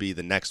about to be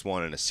the next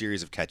one in a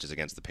series of catches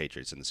against the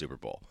Patriots in the Super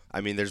Bowl.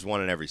 I mean, there's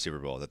one in every Super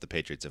Bowl that the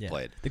Patriots have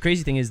played. The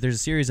crazy thing is there's a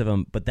series of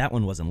them, but that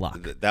one wasn't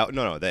luck. That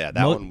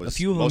one was. A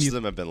few of most them of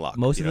them have been luck.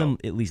 Most of them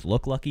at least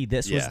look lucky.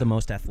 This was Yeah. the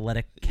most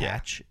athletic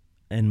catch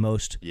and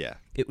most. Yeah.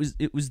 It was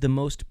the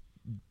most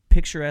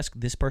picturesque.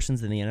 This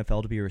person's in the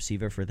NFL to be a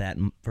receiver for that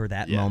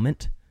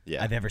moment.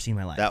 Yeah. I've ever seen in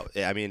my life.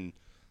 I mean,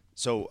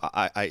 so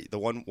I the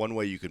one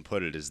way you can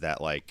put it is that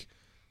like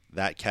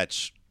that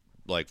catch,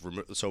 like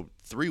so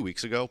 3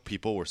 weeks ago,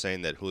 people were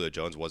saying that Julio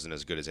Jones wasn't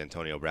as good as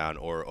Antonio Brown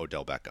or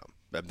Odell Beckham.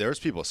 There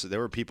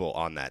were people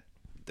on that,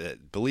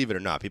 believe it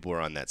or not, people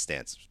were on that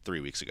stance 3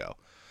 weeks ago.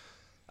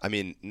 I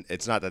mean,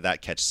 it's not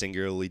that catch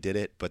singularly did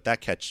it, but that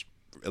catch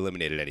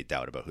eliminated any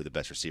doubt about who the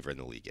best receiver in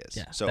the league is.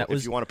 Yeah, so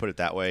if you want to put it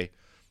that way,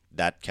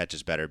 that catch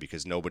is better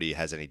because nobody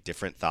has any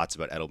different thoughts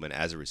about Edelman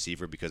as a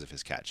receiver because of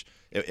his catch.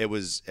 It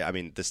was, I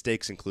mean, the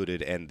stakes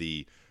included and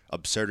the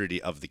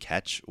absurdity of the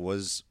catch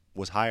was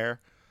higher,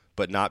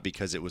 but not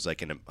because it was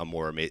like a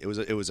more amazing.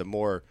 It was a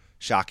more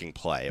shocking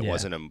play. It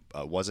wasn't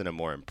a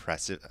more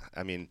impressive.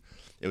 I mean,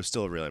 it was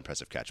still a really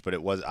impressive catch, but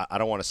it was. I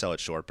don't want to sell it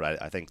short,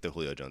 but I think the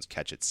Julio Jones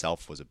catch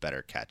itself was a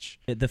better catch.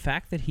 The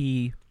fact that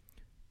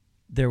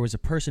there was a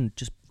person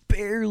just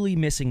barely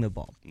missing the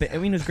ball. I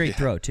mean, it was a great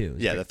throw too.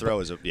 Yeah, the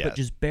throw is but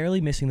just barely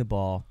missing the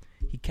ball.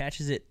 He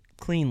catches it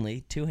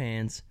cleanly, 2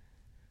 hands,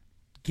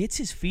 gets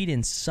his feet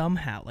in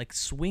somehow, like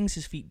swings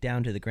his feet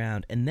down to the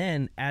ground, and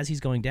then as he's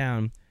going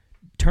down,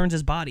 turns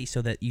his body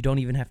so that you don't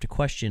even have to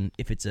question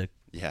if it's a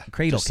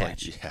cradle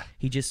catch.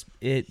 He just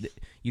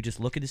you just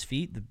look at his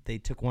feet. They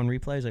took one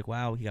replay. It's like,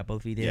 wow, he got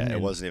both feet in. Yeah,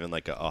 it wasn't even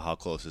like, how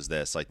close is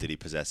this? Like, did he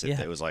possess it?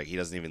 Yeah. It was like he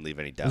doesn't even leave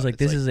any doubt. It was like,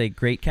 this is a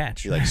great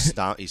catch. He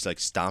he's like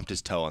stomped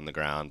his toe on the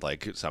ground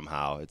like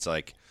somehow. It's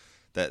like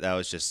that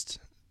was just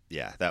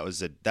that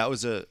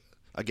was a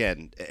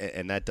again,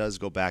 and that does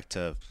go back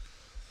to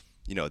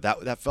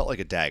that felt like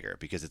a dagger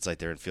because it's like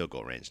they're in field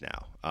goal range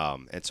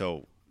now. And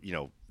so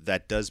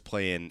that does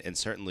play in, and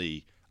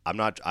certainly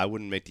I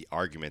wouldn't make the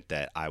argument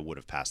that I would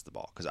have passed the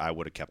ball because I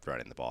would have kept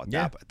running the ball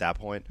at that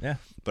point. Yeah.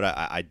 But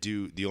I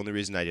do. The only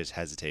reason I just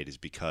hesitate is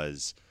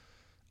because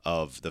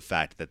of the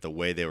fact that the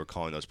way they were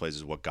calling those plays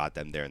is what got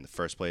them there in the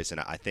first place.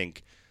 And I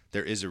think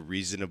there is a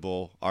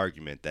reasonable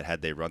argument that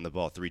had they run the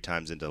ball 3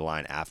 times into the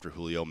line after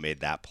Julio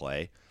made that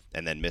play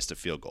and then missed a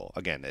field goal.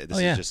 Again, this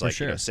is just like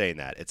saying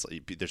that. It's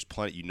there's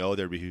plenty.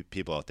 There'd be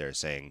people out there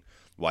saying,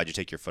 "Why'd you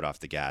take your foot off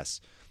the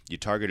gas?" You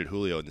targeted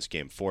Julio in this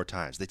game 4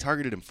 times. They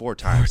targeted him 4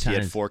 times. He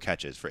had 4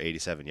 catches for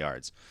 87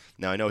 yards.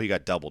 Now I know he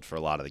got doubled for a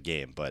lot of the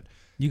game, but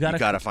you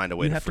gotta find a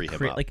way to free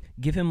him up. Like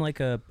give him like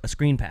a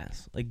screen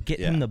pass. Like get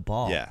him the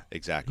ball. Yeah,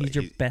 exactly. He's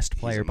your best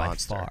player by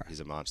far. He's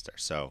a monster.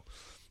 So,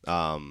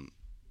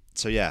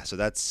 so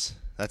that's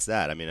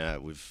that. I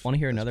mean, we've want to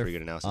hear another pretty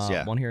good analysis.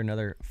 Want to hear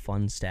another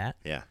fun stat?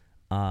 Yeah.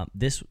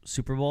 This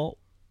Super Bowl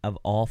of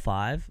all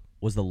 5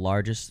 was the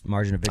largest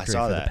margin of victory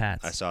for the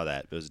Pats. I saw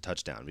that. It was a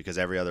touchdown because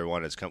every other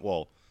one has come.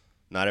 Well,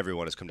 not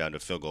everyone has come down to a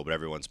field goal, but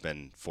everyone's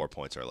been 4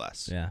 points or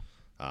less. Yeah.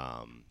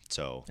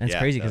 So and it's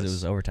crazy because it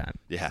was overtime.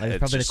 Yeah, like,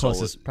 probably the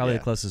closest.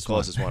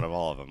 Closest one of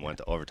all of them went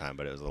to overtime,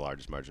 but it was the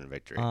largest margin of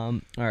victory. All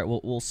right,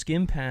 we'll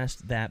skim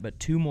past that, but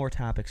 2 more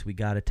topics we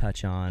got to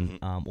touch on.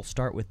 Mm-hmm. We'll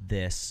start with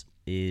this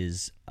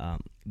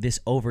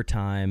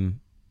overtime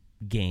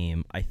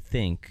game. I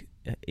think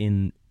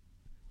in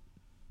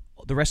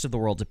the rest of the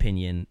world's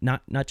opinion,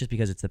 not just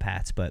because it's the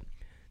Pats, but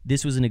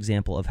this was an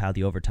example of how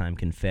the overtime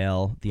can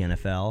fail the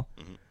NFL,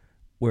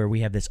 where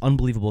we have this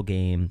unbelievable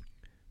game.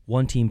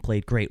 One team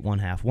played great one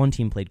half, one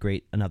team played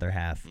great another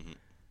half,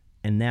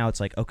 and now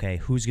it's like, okay,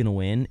 who's going to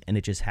win? And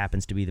it just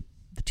happens to be the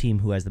team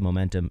who has the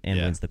momentum and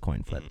wins the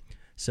coin flip.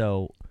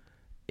 So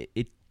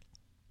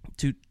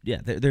those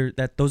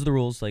are the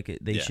rules. Like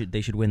they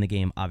should win the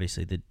game.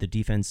 Obviously, the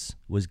defense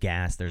was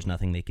gassed. There's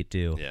nothing they could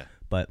do. Yeah.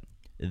 But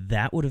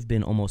that would have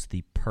been almost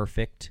the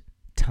perfect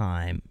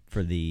time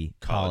for the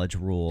college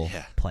rule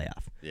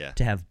playoff. Yeah.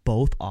 To have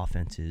both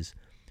offenses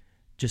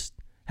just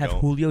have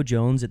Julio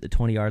Jones at the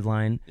 20-yard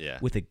line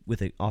with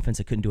an offense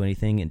that couldn't do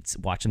anything and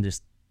watch them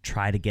just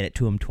try to get it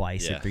to him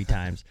twice or 3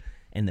 times,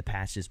 and the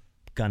Pats just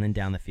gunning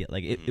down the field.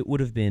 Like it would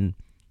have been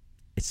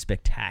a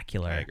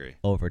spectacular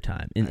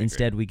overtime.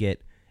 Instead, we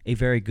get a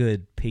very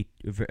good,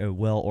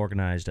 well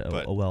organized,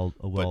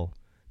 well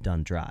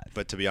done drive.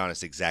 But to be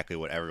honest, exactly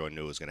what everyone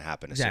knew was going to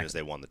happen as soon as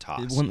they won the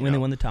toss. When they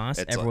won the toss,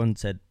 everyone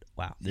said,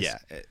 "Wow, this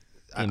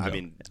I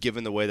mean,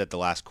 given the way that the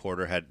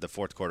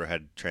fourth quarter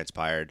had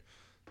transpired,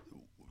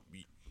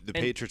 the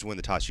Patriots win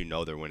the toss.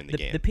 They're winning the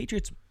game. The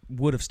Patriots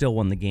would have still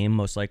won the game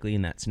most likely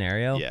in that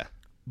scenario. Yeah,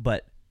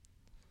 but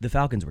the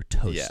Falcons were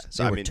toast. Yeah,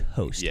 so they were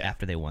toast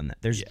after they won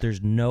that.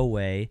 There's no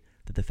way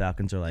that the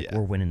Falcons are like,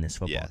 we're winning this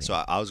football game. So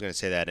I was going to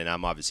say that, and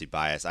I'm obviously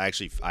biased. I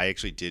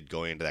actually did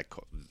going into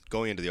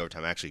the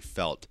overtime. I actually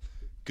felt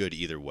good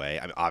either way.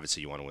 I mean,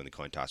 obviously you want to win the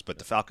coin toss, but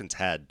the Falcons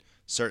had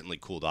certainly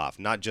cooled off,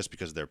 not just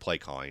because of their play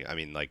calling. I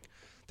mean, like,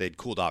 they'd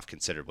cooled off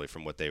considerably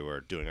from what they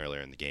were doing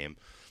earlier in the game.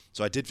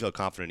 So I did feel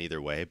confident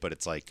either way, but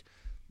it's like,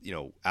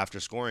 after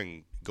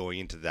scoring going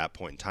into that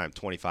point in time,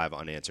 25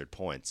 unanswered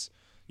points,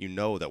 you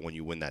know that when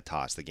you win that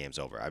toss, the game's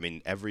over. I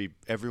mean,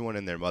 everyone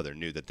and their mother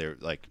knew that they're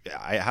like.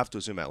 I have to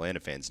assume Atlanta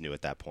fans knew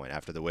at that point,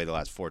 after the way the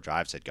last 4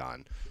 drives had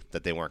gone,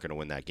 that they weren't going to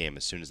win that game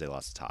as soon as they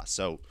lost the toss.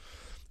 So,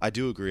 I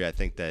do agree. I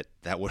think that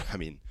would have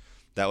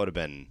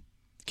been.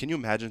 Can you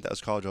imagine if that was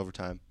college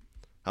overtime?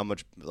 How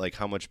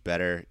much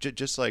better?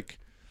 Just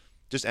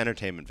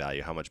entertainment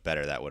value. How much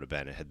better that would have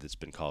been had this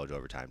been college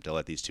overtime to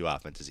let these two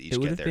offenses each get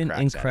their cracks at it. It would have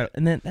been incredible.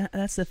 And then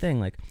that's the thing.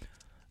 Like,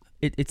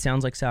 it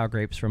sounds like sour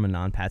grapes from a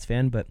non-Pats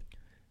fan, but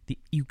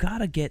you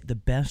gotta get the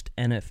best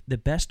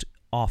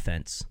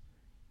offense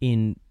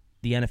in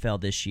the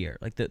NFL this year.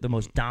 Like the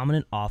most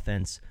dominant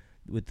offense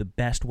with the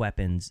best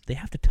weapons. They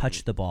have to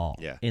touch the ball,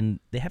 and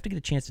they have to get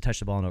a chance to touch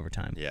the ball in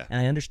overtime. Yeah. And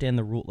I understand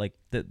the rule. Like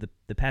the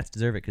Pats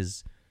deserve it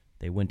because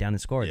they went down and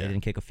scored. Yeah. They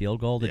didn't kick a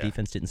field goal. The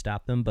defense didn't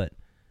stop them. But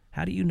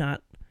how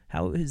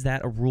is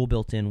that a rule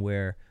built in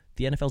where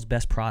the NFL's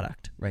best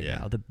product right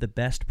now, the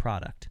best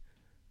product,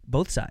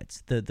 both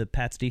sides, the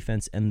Pats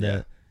defense and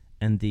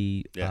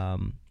the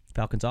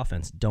Falcons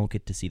offense don't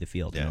get to see the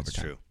field in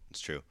overtime. It's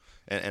true.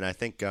 And I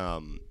think I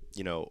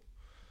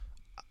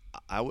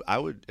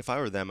would, if I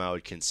were them, I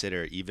would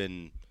consider,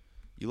 even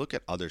you look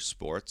at other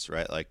sports,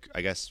 right? Like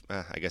I guess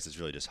it's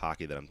really just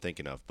hockey that I'm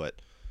thinking of,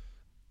 but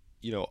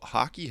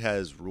hockey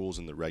has rules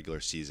in the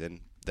regular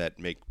season that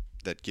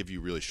give you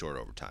really short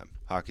overtime.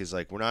 Hockey's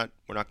like, we're not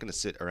going to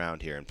sit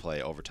around here and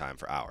play overtime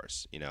for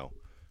hours, in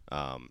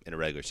a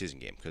regular season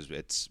game, because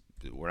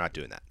we're not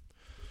doing that.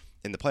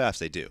 In the playoffs,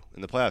 they do.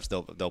 In the playoffs,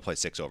 they'll play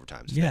 6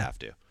 overtimes if they have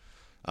to.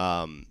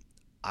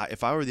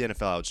 If I were the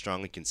NFL, I would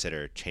strongly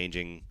consider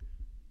changing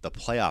the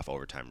playoff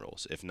overtime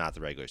rules, if not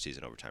the regular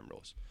season overtime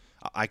rules.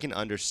 I can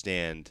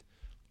understand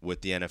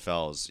with the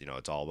NFL's,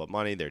 it's all about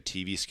money, their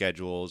TV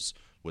schedules,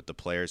 with the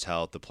players'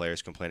 health, the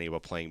players complaining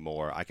about playing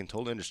more. I can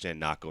totally understand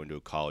not going to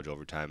a college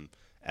overtime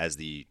as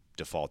the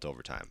default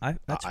overtime.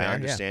 That's fair, I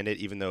understand it,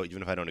 even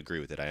if I don't agree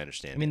with it, I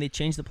understand. I mean, they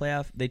changed the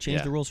playoff. They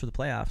changed the rules for the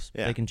playoffs.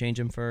 Yeah. They can change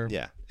them for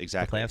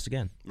exactly the playoffs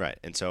again. Right.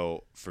 And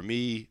so for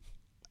me,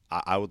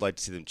 I would like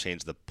to see them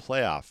change the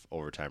playoff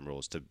overtime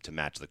rules to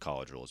match the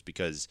college rules,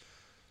 because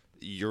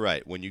you're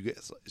right. When you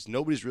get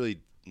nobody's really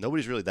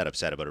that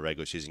upset about a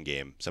regular season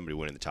game, somebody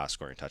winning the toss,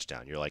 scoring a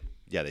touchdown. You're like,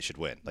 yeah, they should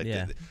win.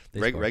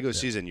 Like regular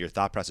season, your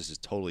thought process is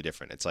totally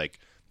different. It's like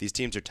these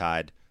teams are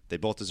tied. They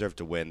both deserve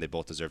to win. They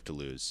both deserve to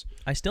lose.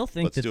 I still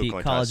think that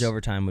the college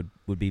overtime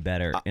would be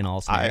better in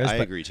all scenarios. I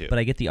agree too. But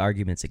I get the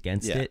arguments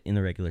against it in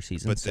the regular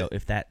season. So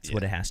if that's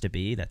what it has to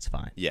be, that's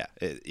fine. Yeah,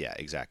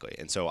 exactly.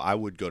 And so I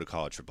would go to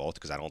college for both,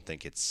 because I don't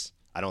think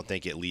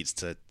it leads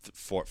to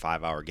 4 or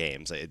 5 hour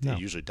games. It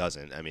usually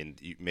doesn't. I mean,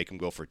 you make them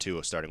go for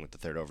 2, starting with the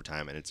third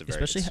overtime, and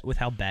especially with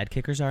how bad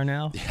kickers are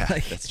now. Yeah,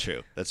 that's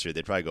true.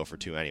 They'd probably go for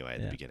 2 anyway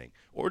at the beginning,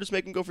 or just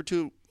make them go for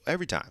 2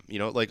 every time.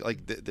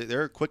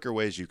 There are quicker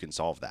ways you can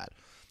solve that.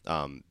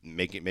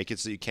 Make it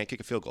so you can't kick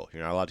a field goal.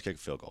 You're not allowed to kick a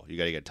field goal. You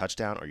got to get a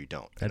touchdown or you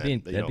don't.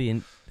 That'd be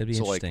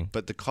interesting.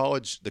 But the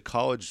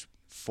college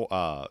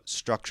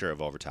structure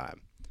of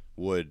overtime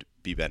would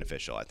be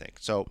beneficial, I think.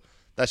 So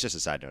that's just a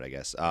side note, I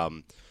guess.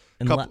 And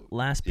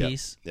last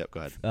piece. Yep. Go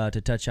ahead.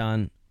 To touch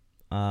on.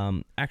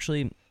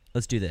 Actually,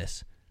 let's do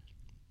this.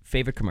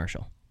 Favorite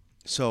commercial.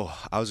 So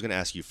I was going to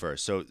ask you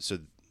first. So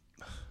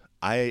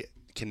I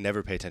can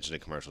never pay attention to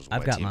commercials when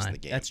I've my got team's mine. in the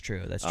game. That's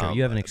true.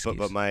 You have an excuse.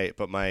 But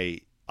my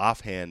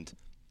offhand,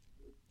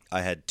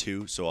 I had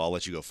 2. So I'll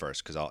let you go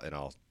first,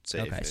 I'll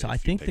say. Okay. So I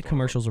think the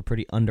commercials were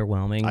pretty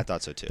underwhelming. I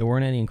thought so too. There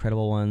weren't any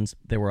incredible ones.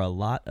 There were a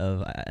lot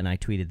of, and I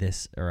tweeted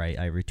this, or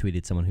I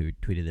retweeted someone who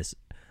tweeted this.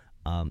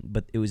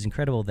 But it was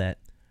incredible that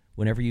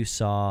whenever you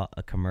saw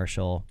a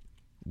commercial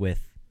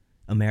with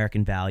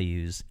American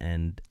values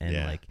and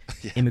like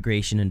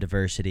immigration and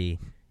diversity,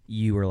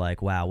 you were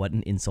like, "Wow, what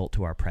an insult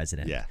to our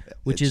president!" Yeah,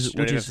 you don't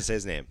even have to say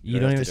his name. You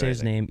don't even say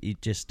his name. You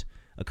just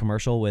a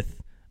commercial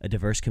with a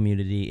diverse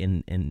community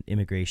in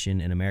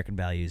immigration and American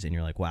values, and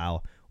you're like,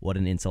 "Wow, what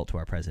an insult to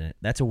our president!"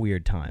 That's a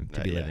weird time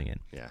to be living in.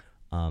 Yeah.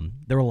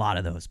 There were a lot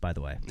of those, by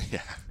the way.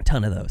 Yeah. A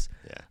ton of those.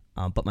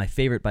 Yeah. But my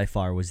favorite by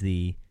far was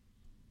the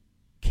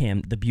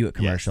Buick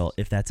commercial.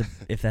 Yes.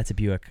 If that's a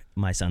Buick,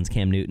 my son's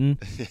Cam Newton,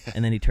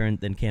 and then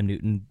then Cam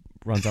Newton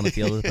runs on the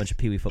field with a bunch of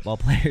Pee Wee football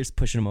players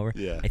pushing him over.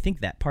 Yeah. I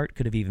think that part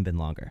could have even been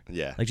longer.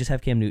 Yeah. Like just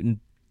have Cam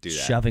Newton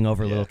shoving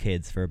over little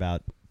kids for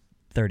about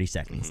 30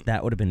 seconds. Mm-hmm.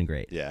 That would have been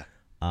great. Yeah.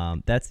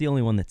 That's the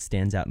only one that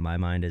stands out in my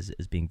mind as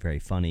being very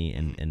funny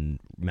and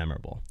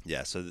memorable.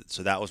 Yeah. So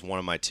that was one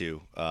of my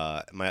 2.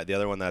 The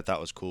other one that I thought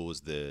was cool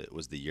was the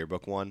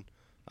yearbook one,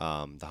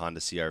 the Honda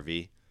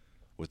CRV.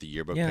 With the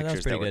yearbook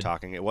pictures that were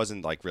talking, it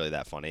wasn't like really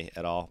that funny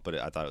at all, but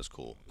I thought it was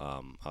cool.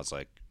 I was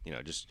like,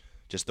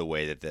 just the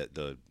way that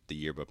the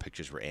yearbook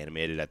pictures were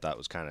animated, I thought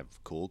was kind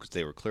of cool, because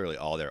they were clearly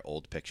all their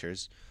old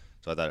pictures.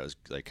 So I thought it was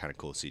like kind of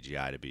cool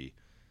CGI to be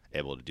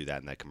able to do that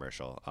in that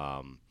commercial.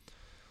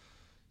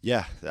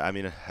 Yeah, I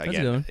mean,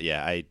 again,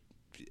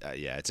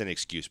 yeah, it's an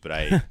excuse, but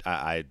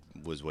I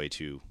was way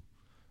too.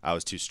 I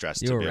was too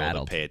stressed You to were be able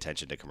rattled. to pay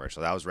attention to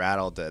commercials. I was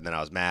rattled, and then I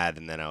was mad,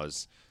 and then I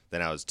was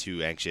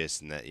too anxious,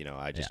 and that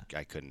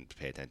I couldn't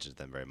pay attention to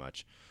them very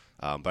much.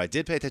 But I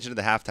did pay attention to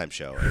the halftime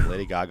show, and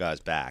Lady Gaga is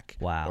back.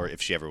 Wow. Or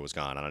if she ever was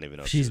gone, I don't even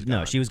know. If She's she was gone.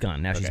 no, she was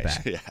gone. Now she's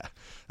back.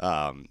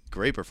 Yeah.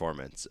 Great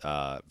performance.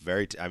 I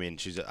mean,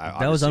 she's. That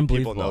was obviously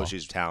unbelievable. People know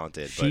she's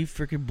talented. She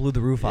freaking blew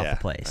the roof off yeah, the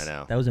place. I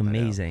know. That was I know.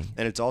 amazing.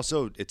 And it's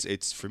also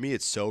it's for me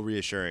it's so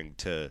reassuring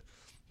to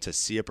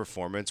see a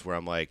performance where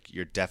I'm like,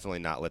 you're definitely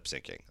not lip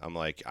syncing. I'm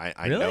like, I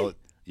Really? know.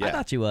 Yeah. I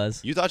thought she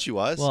was. You thought she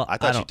was? Well, I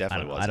thought she don't-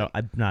 definitely was.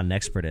 I'm not an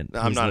expert in. No,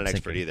 I'm these not an lip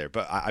expert syncing. either,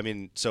 but I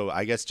mean, so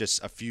I guess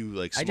just a few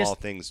like I small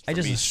just- things. I For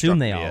just me assume struck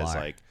they me all as are.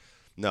 like,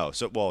 no,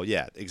 so well,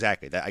 yeah,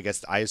 exactly. That I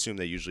guess I assume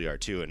they usually are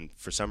too. And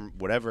for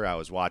whatever I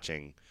was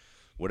watching,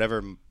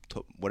 whatever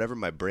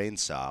my brain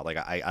saw, like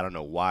I don't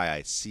know why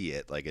I see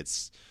it. Like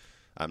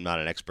I'm not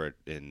an expert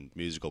in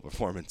musical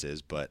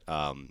performances, but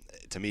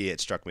to me it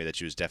struck me that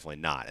she was definitely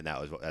not, and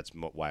that's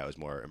why it was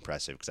more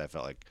impressive because I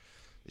felt like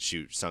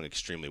she sung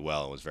extremely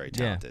well and was very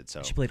talented.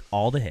 So She played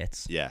all the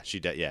hits. yeah, she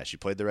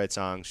played the right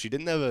song. She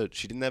didn't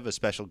have a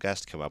special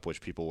guest come up, which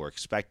people were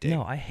expecting.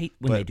 No, I hate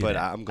when they do but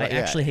that. I'm glad, I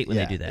actually hate when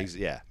they do that.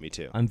 Yeah, me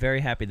too. I'm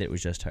very happy that it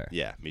was just her.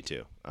 Yeah, me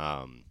too.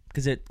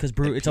 Because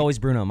it's always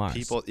Bruno Mars.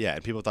 People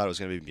thought it was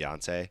going to be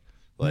Beyonce.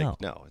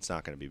 Like, no, it's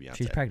not going to be Beyonce.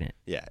 She's pregnant.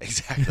 Yeah,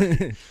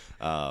 exactly.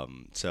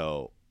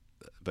 So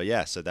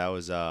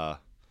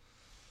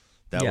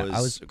that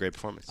was a great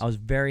performance. I was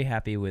very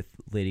happy with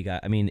Lady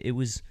Gaga. I mean, it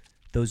was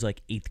those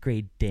like 8th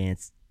grade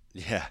dance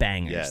yeah,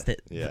 bangers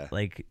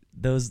like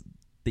those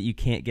that you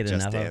can't get Just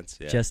enough Dance,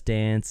 of. yeah. Just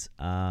Dance,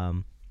 Yeah.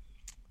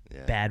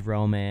 Bad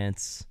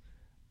Romance,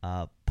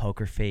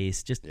 Poker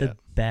Face, just Yeah. the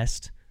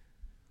best.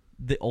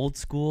 The old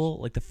school,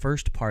 like the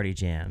first party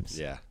jams.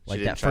 Yeah. She Like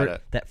didn't that try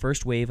to- that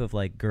first wave of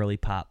like girly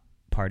pop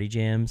party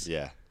jams.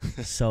 Yeah.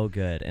 So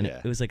good. And Yeah.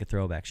 it was like a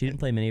throwback. She didn't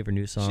play many of her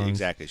new songs.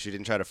 Exactly. She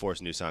didn't try to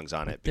force new songs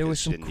on it. There because was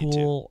she some didn't need to.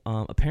 cool.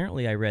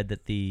 Apparently, I read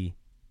that the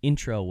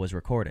intro was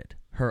recorded.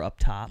 Her up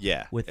top.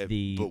 Yeah, With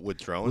the but with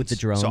drones. With the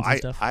drones so and I,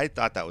 stuff. I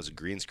thought that was a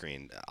green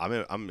screen.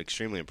 I'm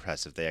extremely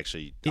impressed if they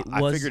actually. It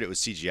I was- figured it was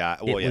CGI.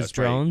 It Well, yeah, was it's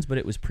probably- drones, but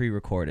it was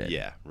pre-recorded.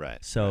 Yeah,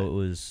 right. So right. it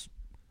was.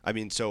 I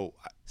mean, so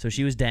So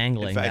she was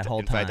dangling that whole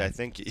in time. fact, I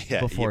think yeah,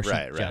 before she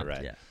right, jumped,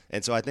 right. yeah.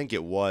 And so I think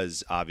it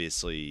was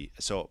obviously.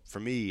 So for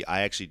me,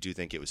 I actually do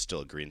think it was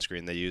still a green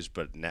screen they used,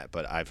 but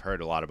I've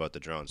heard a lot about the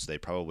drones. So they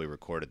probably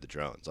recorded the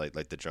drones, like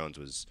the drones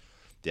was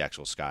the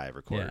actual sky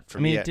recorded. Yeah. For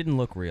I mean, me, it didn't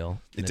look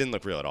real. It didn't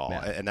look real at all,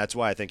 Yeah. and that's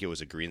why I think it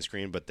was a green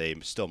screen. But they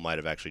still might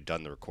have actually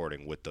done the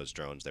recording with those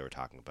drones they were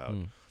talking about.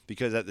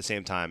 Because at the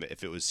same time,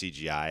 if it was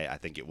CGI, I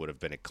think it would have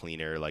been a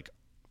cleaner like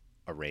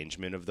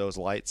arrangement of those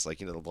lights. Like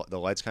the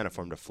lights kind of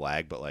formed a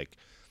flag, but like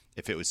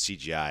if it was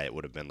CGI, it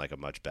would have been like a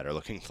much better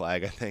looking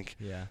flag. I think.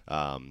 Yeah.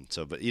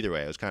 But either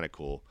way, it was kind of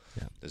cool.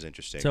 Yeah. It was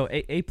interesting. So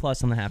A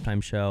plus on the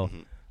halftime show.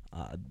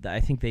 I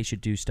think they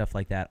should do stuff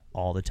like that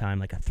all the time,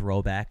 like a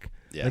throwback.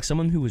 Yeah. Like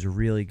someone who was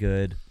really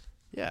good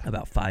yeah.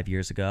 about 5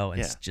 years ago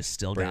and Yeah. just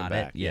still Bring 'em got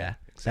back. it. Yeah, Yeah.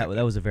 exactly.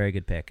 That was a very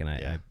good pick, and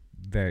Yeah.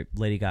 I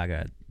Lady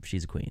Gaga,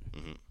 she's a queen.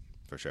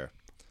 For sure.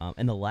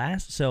 And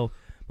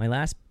my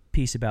last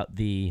piece about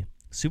the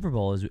Super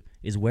Bowl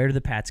is where do the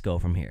Pats go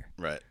from here?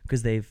 Right.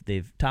 Because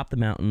they've topped the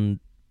mountain.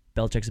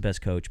 Belichick's the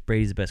best coach.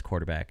 Brady's the best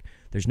quarterback.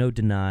 There's no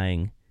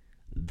denying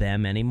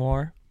them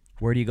anymore.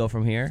 Where do you go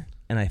from here?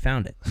 And I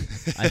found it.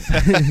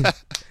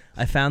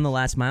 I found the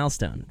last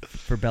milestone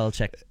for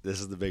Belichick. This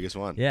is the biggest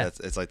one. Yeah.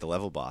 It's like the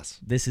level boss.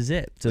 This is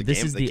it. So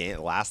The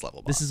last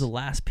level boss. this is the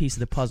last piece of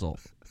the puzzle,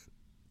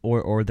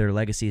 or their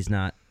legacy is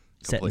not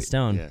set in Complete.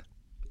 stone. Yeah.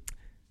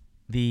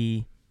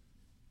 The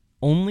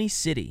only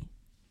city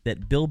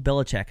that Bill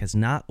Belichick has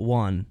not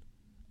won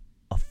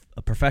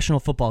a professional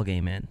football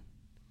game in,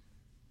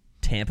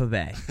 Tampa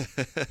Bay.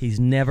 He's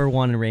never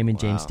won in Raymond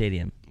James Wow.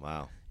 Stadium.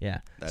 Wow. Yeah.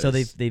 That So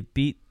is- they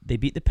beat the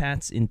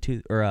Pats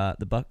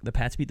the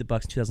Pats beat the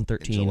Bucks in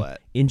 2013 In Gillette.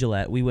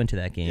 Gillette. We went to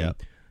that game.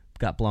 Yep.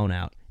 Got blown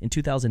out. In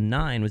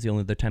 2009 was the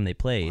only other time they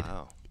played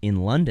Wow. in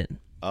London.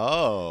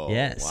 Oh.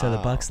 Yeah. So the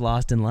wow. Bucks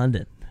lost in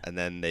London. And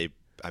then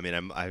I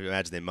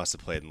imagine they must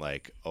have played in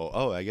like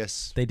I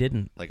guess They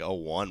didn't. like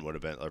 01 would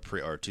have been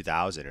or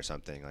 2000 or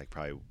something like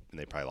probably and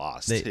they probably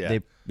lost. They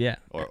yeah.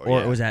 Or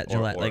yeah. it was at Or-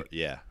 Gillette. or- like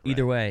yeah.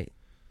 either way,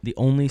 the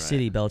only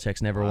city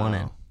Belichick's never won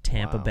in, Wow.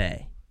 Tampa Wow.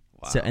 Bay.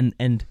 Wow. So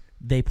and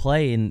they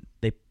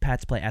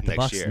Pats play at the Next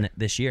Bucks year.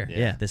 This year. Yeah.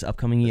 Yeah, this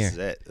upcoming year. This is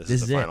it. This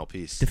is the final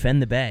piece.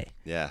 Defend the Bay.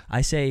 Yeah.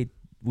 I say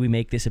we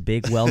make this a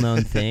big,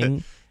 well-known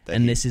thing,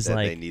 and this is that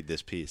like they need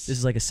this piece. this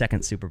is like a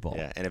second Super Bowl.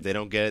 Yeah, and if they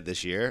don't get it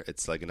this year,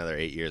 it's like another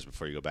 8 years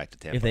before you go back to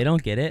Tampa. If they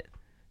don't get it,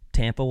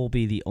 Tampa will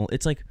be the only.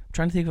 It's like I'm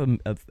trying to think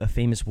of a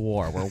famous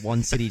war where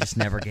one city just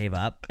never gave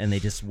up and they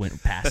just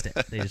went past it.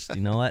 They just,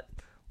 you know what?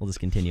 We'll just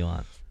continue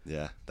on.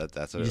 Yeah, that's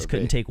what You it just would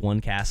couldn't be. take one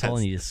castle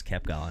and you just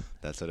kept going.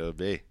 That's what it would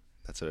be.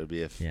 That's what it would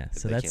be if. Yeah, if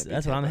so they that's can't beat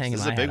what I'm Tampa. hanging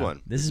This my is a big hat on.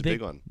 one. This is a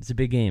big one. It's a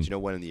big game. Do you know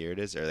when in the year it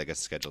is, or I guess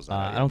the schedule's not. out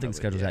I yet, don't think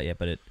the probably. schedule's Yeah. out yet,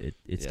 but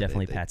it's Yeah,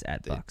 definitely they- Pats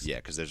at Bucks. Yeah,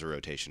 because there's a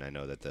rotation. I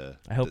know that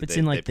I hope it's they,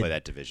 in like they play the,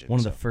 that division. one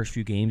of so. the first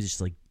few games. It's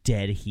just like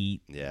dead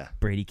heat. Yeah.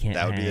 Brady can't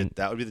That would hang.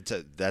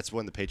 be that's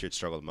when the Patriots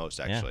struggle the most.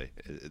 Actually,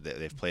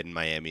 they've played in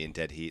Miami in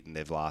dead heat and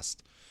they've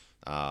lost.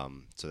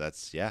 So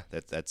that's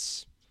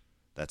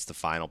the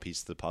final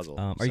piece of the puzzle.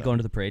 Are you going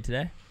to the parade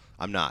today?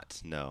 I'm not.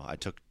 No, I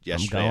took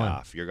yesterday going.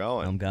 off. You're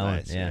going. I'm going.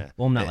 Nice, yeah.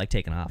 Well, I'm not like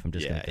taking off. I'm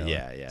just yeah, gonna go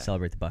yeah.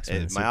 celebrate the Bucks.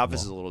 winning the My Super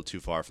office Bowl. is a little too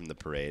far from the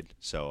parade,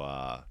 so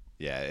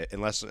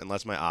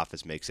unless my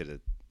office makes it a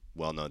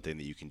well-known thing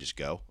that you can just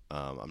go,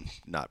 I'm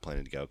not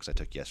planning to go because I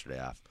took yesterday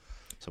off.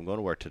 So I'm going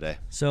to work today.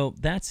 So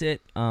that's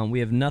it. We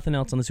have nothing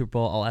else on the Super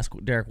Bowl. I'll ask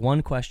Derek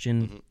one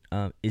question.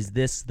 Is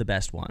this the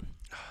best one?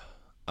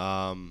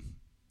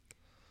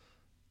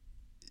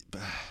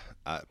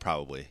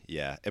 Probably,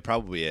 yeah. It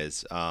probably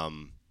is.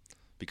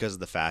 Because of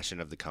the fashion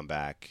of the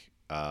comeback,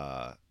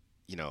 it's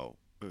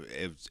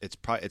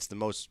the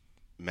most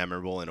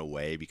memorable in a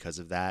way because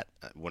of that.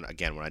 When I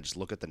just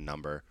look at the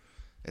number,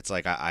 it's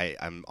like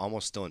I'm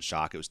almost still in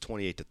shock. It was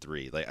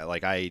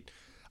 28-3.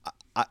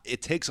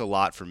 It takes a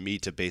lot for me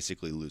to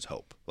basically lose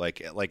hope.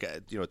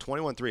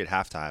 21-3 at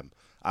halftime.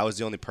 I was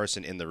the only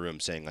person in the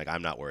room saying like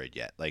I'm not worried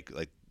yet. Like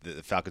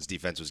the Falcons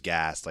defense was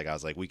gassed. Like I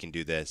was like we can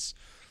do this.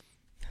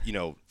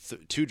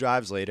 2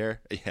 drives later,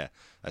 yeah,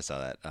 I saw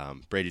that.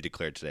 Brady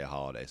declared today a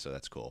holiday, so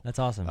that's cool. That's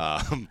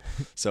awesome.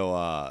 So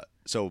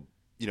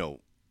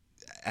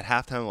at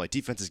halftime, I'm like,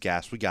 defense is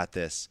gassed. We got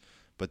this.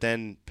 But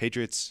then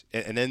Patriots,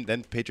 and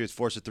then Patriots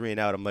force a 3 and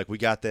out. I'm like, we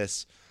got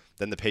this.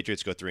 Then the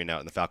Patriots go 3 and out,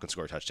 and the Falcons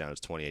score a touchdown. It's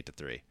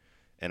 28-3.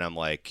 And I'm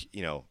like,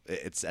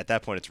 it's at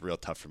that point, it's real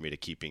tough for me to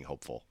keep being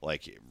hopeful,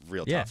 like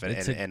real tough.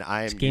 And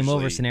I am it's game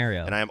over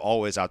scenario. And I am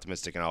always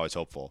optimistic and always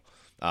hopeful.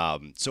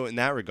 So in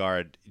that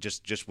regard,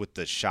 just with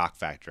the shock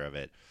factor of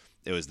it,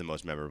 it was the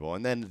most memorable.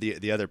 And then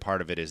the other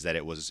part of it is that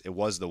it was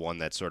the one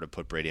that sort of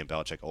put Brady and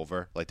Belichick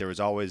over. Like there was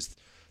always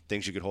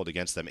things you could hold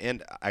against them.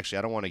 And actually,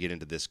 I don't want to get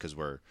into this because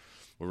we're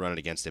running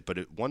against it.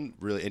 But one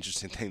really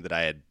interesting thing that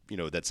I had,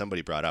 that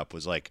somebody brought up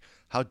was like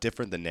how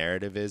different the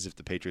narrative is if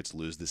the Patriots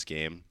lose this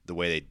game, the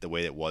way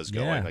it was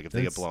going. Yeah, like if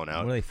they get blown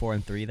out. What are they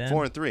 4-3 then?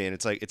 4-3, and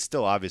it's like it's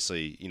still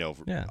obviously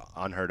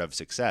unheard of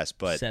success,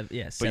 but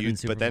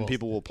but then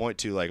people will point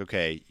to like,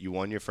 okay, you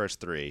won your first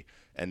 3,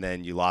 and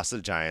then you lost to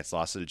the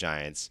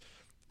Giants,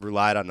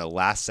 relied on a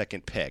last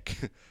second pick,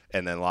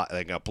 and then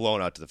got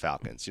blown out to the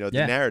Falcons. The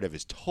narrative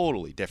is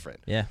totally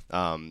different. Yeah.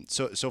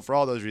 So for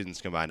all those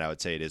reasons combined, I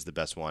would say it is the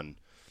best one.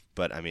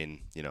 But I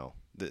mean,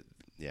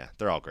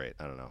 they're all great.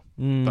 I don't know.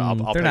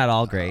 But they're not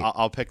all great.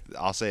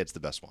 I'll say it's the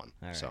best one.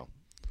 All right. So.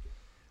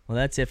 Well,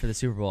 that's it for the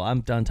Super Bowl.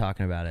 I'm done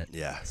talking about it.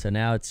 Yeah. So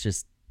now it's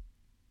just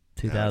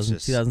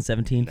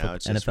 2017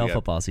 NFL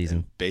football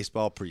season.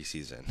 Baseball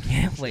preseason.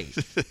 Can't wait.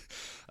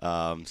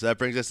 So that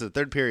brings us to the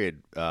third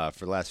period for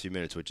the last few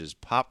minutes, which is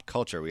pop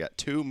culture. We got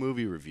 2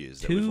 movie reviews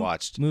that we've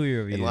watched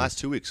in the last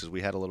 2 weeks because we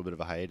had a little bit of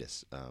a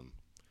hiatus.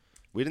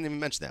 We didn't even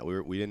mention that.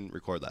 We didn't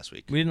record last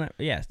week. We didn't.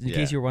 In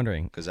case you were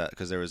wondering.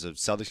 Because there was a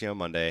Celtics game on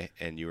Monday,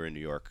 and you were in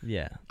New York.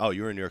 Yeah. Oh,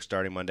 you were in New York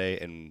starting Monday,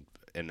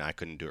 and I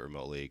couldn't do it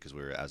remotely because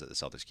I was at the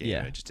Celtics game,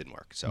 and it just didn't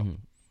work. So,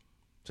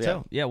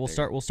 we'll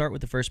start. We'll start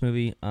with the first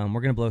movie. We're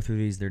gonna blow through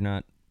these. They're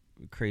not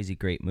crazy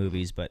great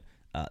movies, but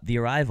The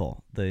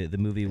Arrival, the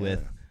movie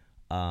with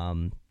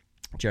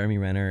Jeremy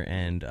Renner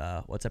and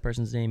what's that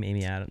person's name?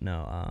 Amy Adams?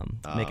 No,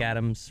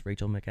 McAdams,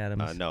 Rachel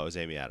McAdams. No, it was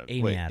Amy Adams.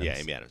 Amy Adams. Yeah,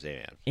 Amy Adams.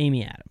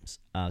 Amy Adams.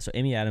 So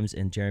Amy Adams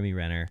and Jeremy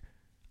Renner.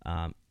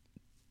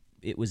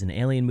 It was an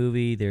alien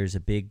movie. There's a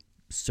big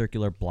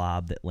circular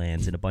blob that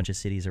lands in a bunch of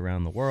cities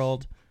around the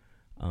world.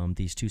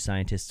 These 2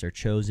 scientists are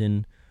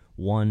chosen.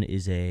 One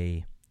is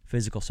a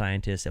physical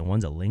scientist and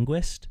one's a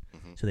linguist,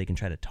 so they can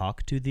try to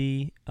talk to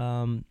the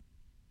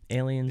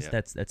aliens.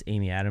 Yeah. That's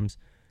Amy Adams.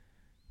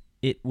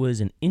 It was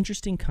an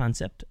interesting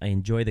concept. I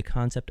enjoy the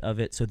concept of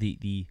it. So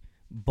the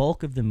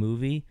bulk of the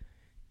movie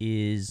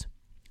is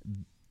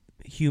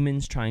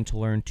humans trying to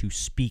learn to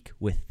speak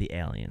with the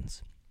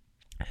aliens.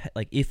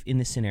 Like if in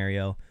this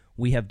scenario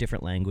we have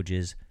different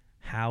languages,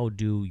 how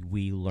do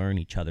we learn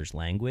each other's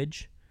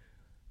language?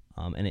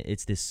 And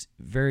it's this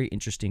very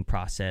interesting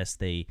process.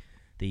 They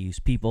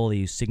use people, they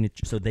use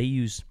signature, so they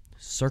use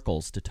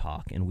circles to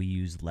talk, and we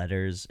use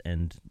letters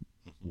and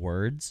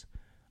words.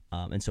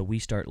 And so we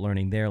start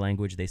learning their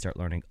language, they start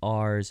learning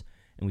ours,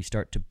 and we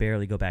start to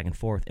barely go back and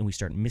forth, and we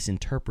start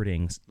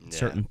misinterpreting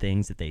certain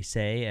things that they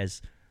say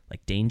as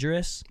like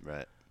dangerous.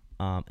 Right.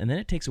 And then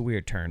it takes a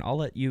weird turn. I'll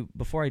let you,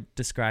 before I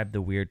describe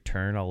the weird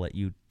turn, I'll let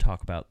you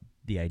talk about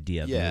the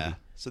idea of the movie.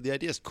 So the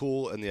idea is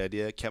cool, and the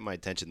idea kept my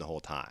attention the whole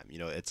time.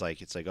 It's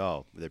like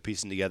oh, they're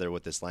piecing together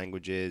what this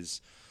language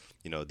is.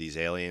 These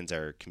aliens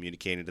are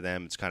communicating to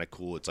them. It's kind of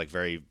cool. It's like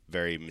very,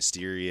 very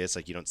mysterious.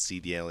 Like you don't see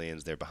the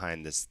aliens; they're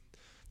behind this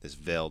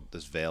veil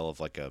of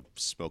like a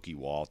smoky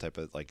wall type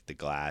of like the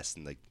glass,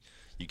 and like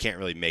you can't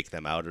really make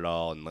them out at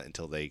all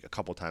until a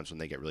couple times when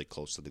they get really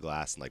close to the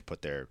glass and like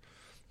put their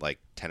like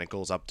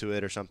tentacles up to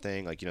it or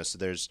something. Like so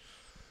there's.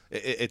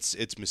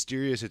 It's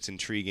mysterious. It's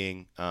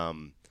intriguing.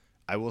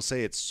 I will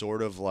say it's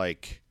sort of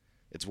like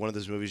it's one of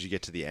those movies you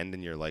get to the end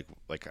and you're like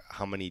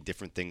how many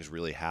different things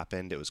really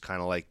happened. It was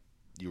kind of like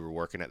you were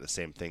working at the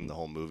same thing the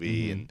whole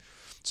movie, and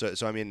so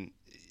I mean,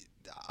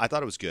 I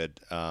thought it was good.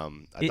 I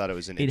thought it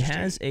was an. It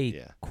has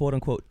a quote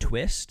unquote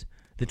twist.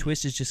 The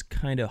twist is just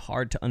kind of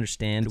hard to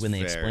understand when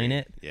they explain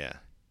it. Yeah.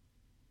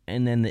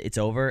 And then it's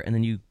over, and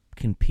then you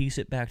can piece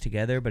it back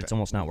together, but it's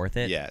almost not worth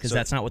it. Yeah, because so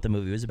that's not what the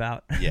movie was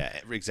about. Yeah,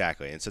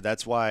 exactly. And so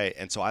that's why.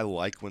 And so I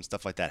like when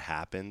stuff like that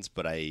happens,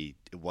 but it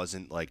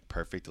wasn't like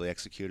perfectly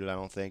executed. I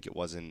don't think it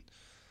wasn't.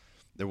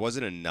 There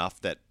wasn't enough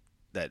that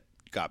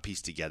got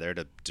pieced together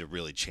to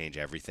really change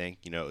everything.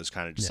 You know, it was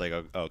kind of just like,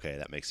 oh, okay,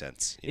 that makes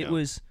sense. It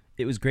was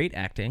great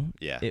acting.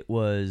 Yeah. It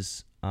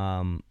was.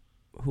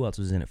 Who else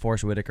was in it?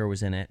 Forrest Whitaker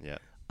was in it. Yeah.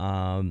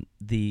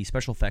 The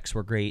special effects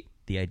were great.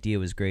 The idea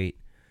was great.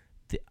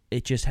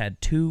 It just had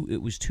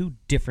it was two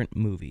different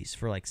movies.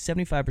 For like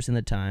 75% of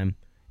the time,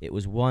 it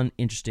was one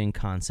interesting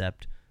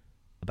concept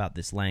about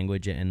this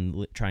language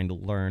and trying to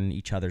learn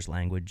each other's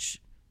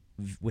language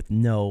with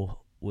no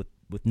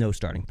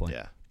starting point.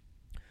 Yeah.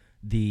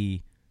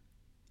 The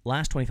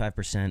last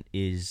 25%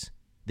 is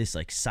this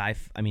like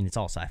I mean, it's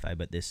all sci-fi,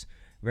 but this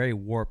very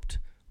warped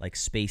like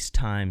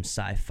space-time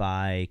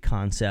sci-fi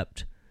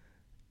concept,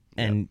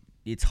 and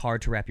it's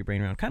hard to wrap your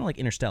brain around. Kind of like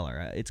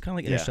Interstellar. It's kind of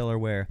like Interstellar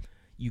where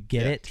you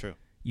get it. True.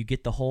 You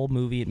get the whole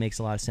movie. It makes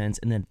a lot of sense.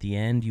 And then at the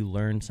end, you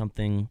learn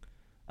something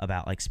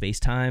about like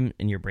space-time,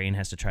 and your brain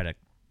has to try to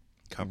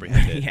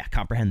comprehend it.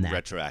 Comprehend that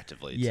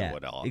retroactively. Yeah, to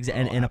what all,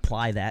 and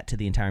apply that to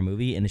the entire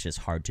movie, and it's just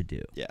hard to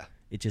do. Yeah.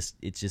 It's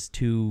just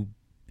too.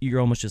 You're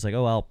almost just like,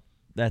 oh well,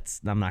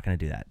 I'm not going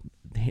to do that.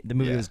 The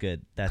movie was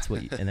good. That's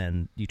what, and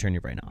then you turn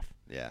your brain off.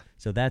 Yeah.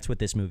 So that's what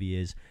this movie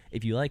is.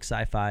 If you like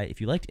sci-fi, if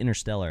you liked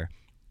Interstellar,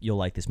 you'll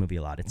like this movie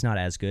a lot. It's not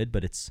as good,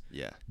 but it's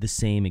the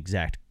same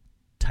exact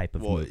type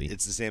of movie.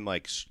 It's the same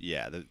it's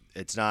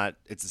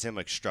the same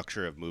like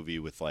structure of movie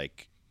with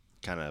like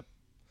kind of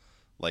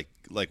like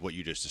what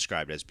you just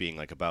described as being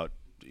like about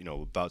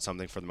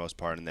something for the most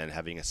part, and then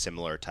having a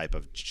similar type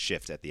of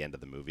shift at the end of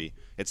the movie.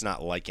 It's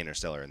not like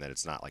Interstellar in that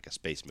it's not like a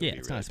space movie. Yeah,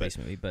 it's not a space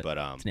movie, but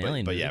it's an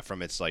alien but movie. yeah,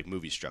 from its like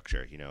movie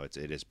structure,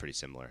 it is pretty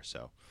similar.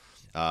 So,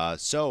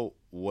 so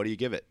what do you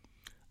give it?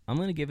 I'm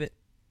gonna give it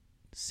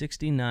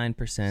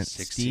 69%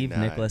 Steve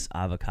Nicholas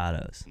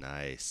avocados.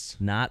 Nice.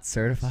 Not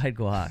certified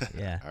guac.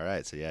 Yeah. All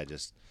right. So yeah,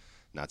 just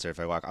not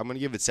certified guac. I'm gonna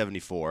give it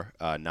 74.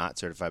 Not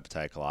certified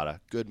pataya colada.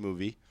 Good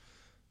movie.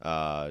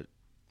 A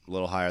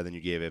little higher than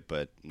you gave it,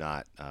 but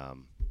not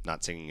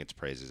singing its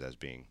praises as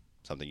being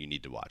something you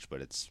need to watch.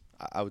 But it's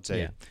I would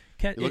say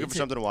if you're looking for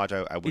something to watch,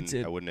 I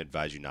wouldn't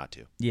advise you not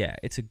to. Yeah,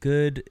 it's a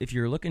good if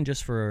you're looking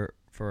just for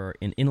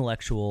an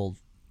intellectual,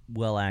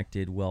 well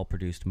acted, well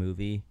produced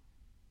movie.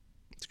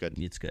 It's good.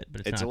 It's good,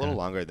 but it's a little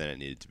longer than it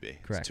needed to be.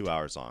 Correct. It's 2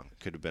 hours long.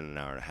 Could have been an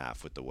hour and a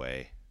half with the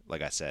way,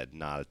 like I said,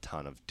 not a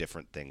ton of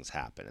different things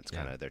happen. It's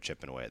kind of they're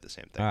chipping away at the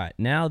same thing. All right,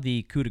 now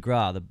the coup de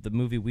grace, the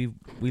movie we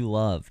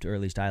loved, or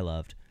at least I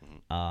loved,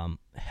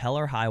 Hell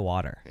or High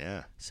Water.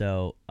 Yeah.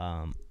 So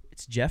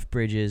it's Jeff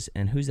Bridges,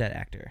 and who's that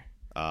actor?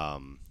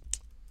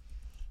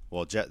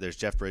 Well, there's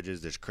Jeff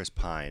Bridges. There's Chris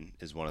Pine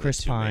is one of Chris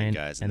the two Pine, main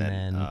guys, and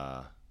then then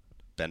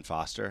Ben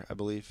Foster, I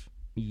believe.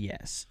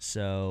 Yes.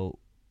 So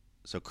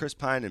Chris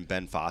Pine and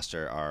Ben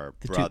Foster are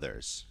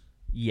brothers.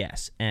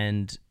 Yes,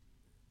 and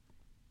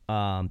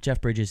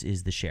Jeff Bridges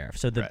is the sheriff.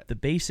 So the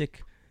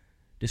basic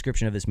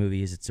description of this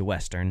movie is it's a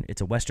Western.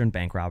 It's a Western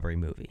bank robbery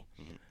movie.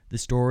 Mm-hmm. The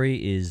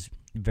story is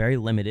very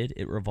limited.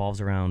 It revolves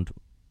around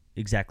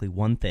exactly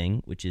one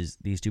thing, which is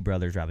these two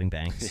brothers robbing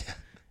banks,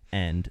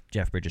 and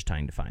Jeff Bridges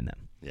trying to find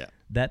them. Yeah.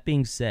 That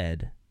being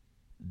said,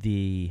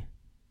 the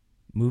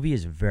movie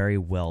is very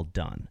well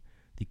done.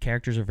 The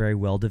characters are very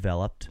well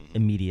developed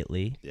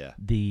immediately. Yeah.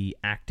 The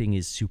acting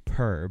is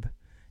superb,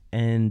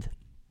 and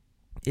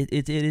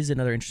it is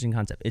another interesting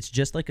concept. It's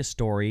just like a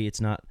story.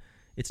 It's not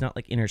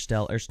like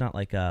Interstellar. Or it's not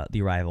like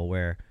The Arrival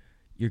where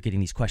you're getting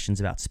these questions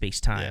about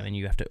space-time and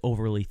you have to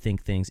overly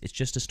think things. It's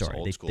just a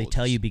story. They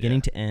tell you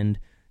beginning to end.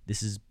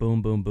 This is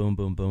boom, boom, boom,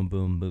 boom, boom,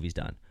 boom. Movie's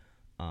done.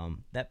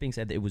 That being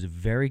said, it was a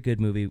very good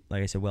movie.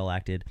 Like I said, well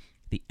acted.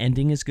 The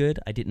ending is good.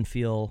 I didn't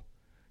feel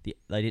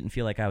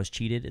like I was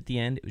cheated at the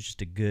end. It was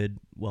just a good,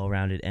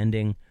 well-rounded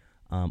ending.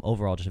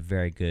 Overall, just a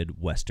very good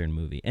Western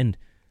movie. And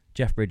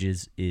Jeff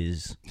Bridges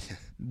is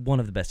one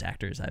of the best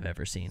actors I've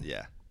ever seen.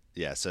 Yeah.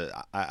 Yeah, so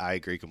I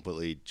agree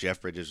completely. Jeff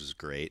Bridges was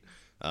great.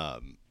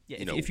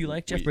 If you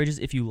like Jeff Bridges,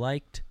 if you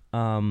liked,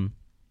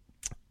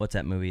 what's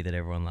that movie that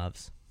everyone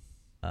loves?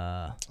 Big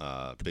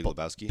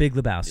Lebowski? Big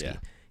Lebowski. Yeah.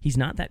 He's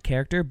not that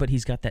character, but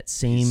he's got that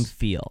same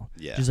feel.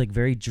 Yeah. Just like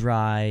very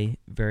dry,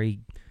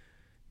 very...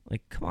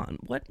 Like, come on,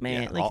 what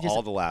man? Yeah, like,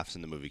 all the laughs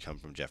in the movie come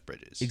from Jeff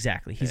Bridges.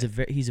 Exactly. He's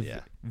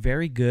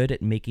very good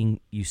at making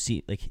you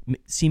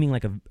seeming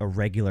like a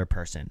regular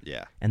person.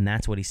 Yeah. And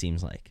that's what he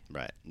seems like.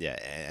 Right. Yeah.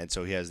 And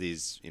so he has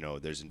these,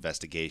 there's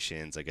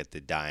investigations like at the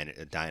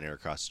diner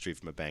across the street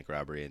from a bank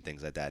robbery and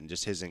things like that, and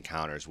just his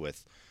encounters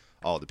with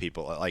all the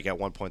people. Like at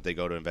one point they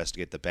go to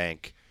investigate the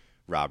bank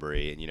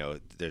robbery,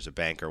 and there's a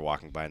banker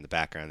walking by in the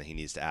background that he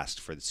needs to ask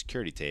for the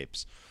security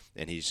tapes,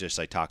 and he's just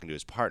like talking to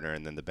his partner,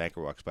 and then the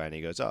banker walks by and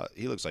he goes, "Oh,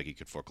 he looks like he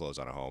could foreclose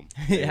on a home."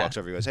 And he walks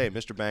over, he goes, "Hey,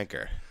 Mr.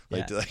 Banker,"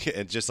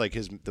 and just like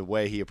the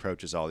way he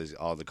approaches all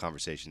the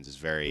conversations is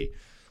very,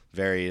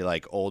 very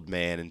like old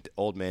man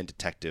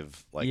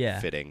detective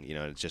fitting.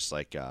 It's just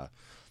like a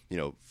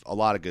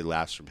lot of good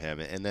laughs from him,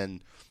 and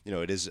then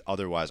it is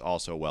otherwise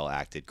also well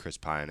acted. Chris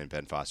Pine and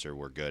Ben Foster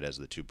were good as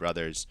the two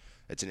brothers.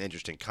 It's an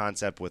interesting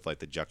concept with like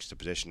the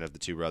juxtaposition of the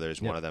two brothers.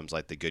 Yep. One of them's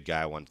like the good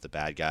guy, one's the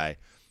bad guy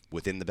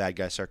within the bad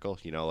guy circle.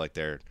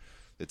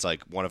 It's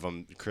like one of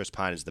them, Chris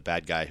Pine is the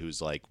bad guy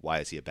who's like, why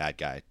is he a bad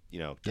guy?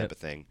 Type of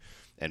thing.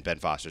 And Ben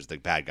Foster's the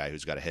bad guy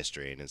who's got a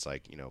history and it's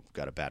like,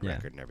 got a bad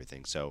record and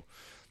everything. So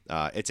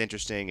it's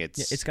interesting.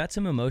 It's got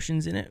some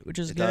emotions in it, which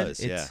is good.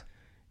 Does, yeah.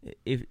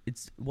 It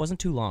wasn't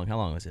too long. How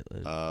long was it?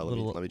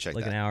 Let me check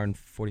like that. An hour and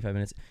 45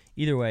 minutes.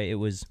 Either way, it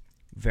was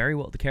very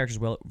well. The characters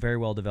very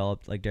well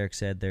developed. Like Derek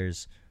said,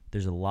 there's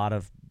a lot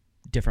of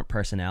different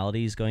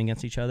personalities going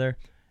against each other,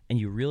 and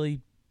you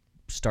really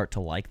start to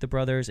like the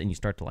brothers, and you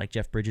start to like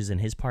Jeff Bridges and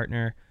his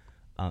partner,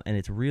 and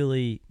it's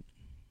really,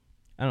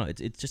 I don't know.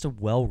 It's just a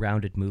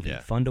well-rounded movie,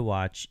 fun to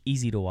watch,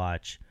 easy to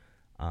watch.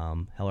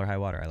 Hell or High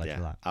Water, I like it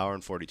a lot. Hour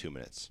and 42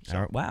 minutes.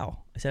 So. Wow,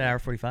 I said hour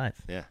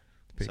 45. Yeah,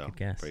 pretty good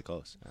guess. Pretty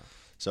close. Oh.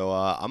 So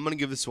I'm going to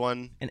give this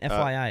one... And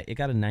FYI, it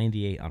got a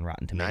 98 on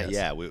Rotten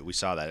Tomatoes. We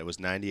saw that. It was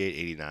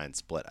 98-89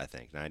 split, I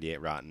think.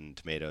 98 Rotten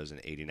Tomatoes and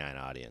 89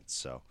 audience.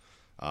 So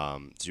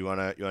do you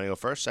want to go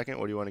first, second?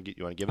 What do you want to get?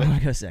 You want to give it? I'm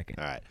going to go second.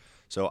 All right.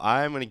 So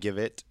I'm going to give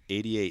it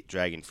 88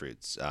 Dragon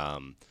Fruits.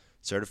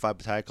 Certified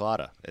Pataya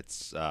Colada.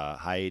 It's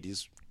high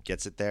 80s,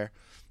 gets it there.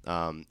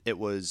 It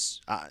was,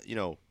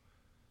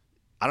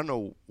 I don't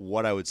know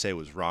what I would say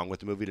was wrong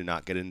with the movie to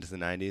not get into the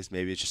 90s.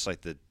 Maybe it's just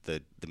like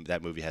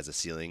that movie has a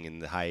ceiling in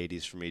the high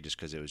 80s for me, just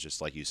because it was just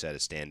like you said, a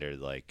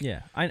standard. Like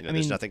I mean,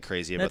 there's nothing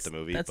crazy about the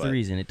movie. That's the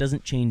reason it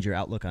doesn't change your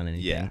outlook on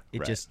anything. Yeah,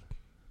 it just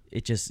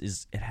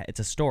is. It's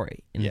a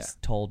story, and it's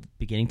told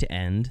beginning to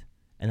end,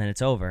 and then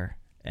it's over,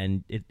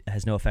 and it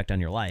has no effect on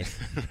your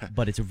life.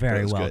 But it's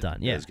very well done.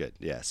 Yeah, it was good.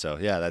 Yeah, so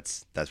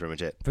that's pretty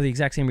much it. For the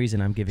exact same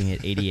reason, I'm giving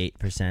it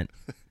 88%.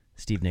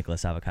 Steve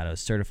Nicholas Avocados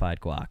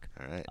Certified Guac.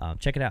 All right.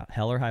 Check it out.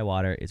 Hell or High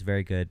Water. It's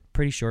very good.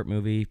 Pretty short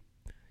movie.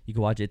 You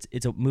can watch it.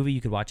 It's a movie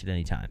you could watch at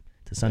any time.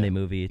 It's a Sunday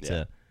movie.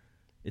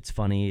 It's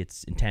funny.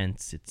 It's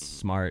intense. It's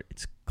smart.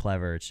 It's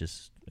clever. It's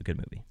just a good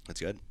movie. That's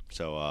good.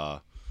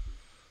 So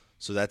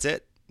that's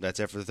it. That's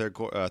it for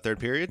the third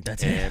period.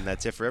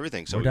 That's it for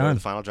everything. So we're we go done. to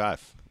the final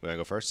drive. We're gonna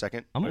go first,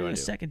 second. I'm gonna go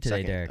second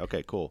today, Derek.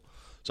 Okay, cool.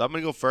 So I'm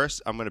gonna go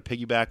first. I'm gonna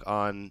piggyback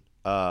on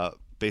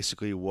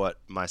basically what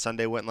my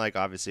Sunday went like.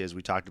 Obviously, as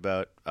we talked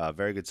about,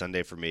 very good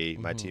Sunday for me.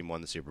 My team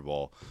won the Super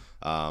Bowl.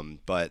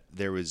 But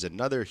there was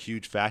another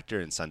huge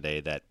factor in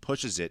Sunday that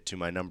pushes it to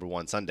my number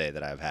one Sunday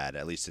that I've had,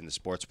 at least in the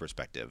sports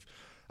perspective.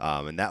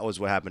 And that was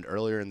what happened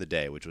earlier in the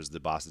day, which was the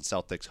Boston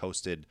Celtics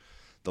hosted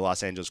the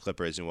Los Angeles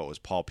Clippers in what was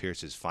Paul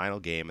Pierce's final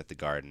game at the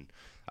Garden.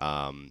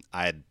 I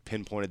had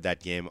pinpointed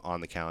that game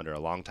on the calendar a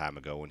long time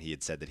ago when he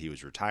had said that he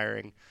was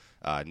retiring.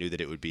 Knew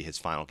that it would be his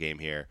final game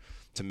here.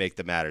 To make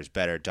the matters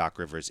better, Doc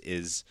Rivers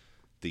is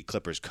the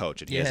Clippers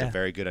coach, and he has a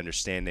very good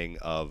understanding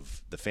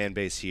of the fan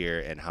base here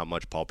and how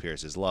much Paul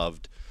Pierce is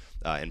loved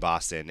in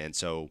Boston. And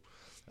so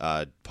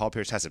Paul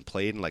Pierce hasn't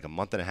played in like a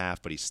month and a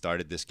half, but he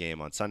started this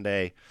game on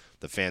Sunday.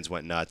 The fans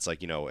went nuts,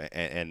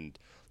 and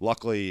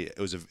luckily it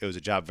was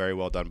a job very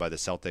well done by the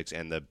Celtics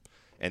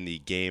and the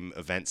game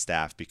event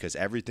staff, because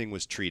everything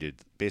was treated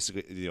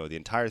basically, the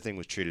entire thing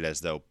was treated as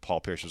though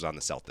Paul Pierce was on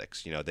the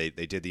Celtics.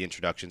 They did the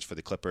introductions for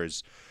the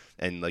Clippers.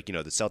 And, the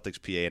Celtics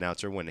PA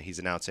announcer, when he's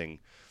announcing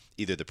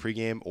either the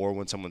pregame or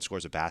when someone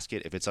scores a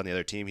basket, if it's on the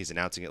other team, he's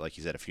announcing it like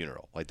he's at a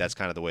funeral. Like, that's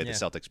kind of the way the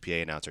Celtics PA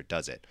announcer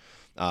does it.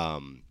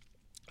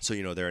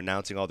 So, they're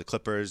announcing all the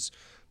Clippers.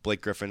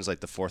 Blake Griffin's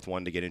like the fourth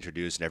one to get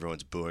introduced, and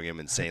everyone's booing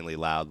him insanely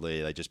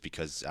loudly, like just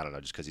because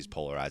he's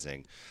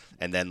polarizing.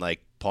 And then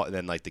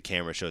the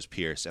camera shows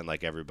Pierce, and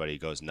like everybody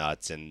goes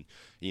nuts, and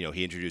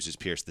he introduces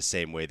Pierce the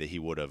same way that he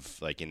would have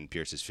like in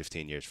Pierce's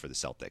 15 years for the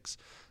Celtics.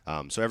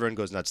 So everyone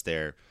goes nuts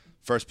there.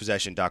 First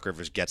possession, Doc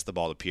Rivers gets the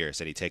ball to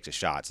Pierce, and he takes a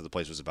shot. So the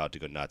place was about to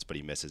go nuts, but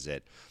he misses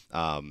it.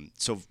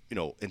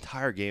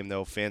 Entire game,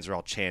 though, fans are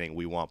all chanting,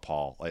 "We want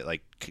Paul,"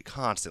 like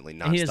constantly,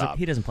 nonstop.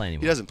 He doesn't play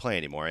anymore. He doesn't play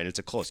anymore, and it's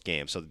a close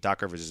game. So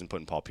Doc Rivers isn't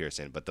putting Paul Pierce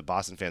in, but the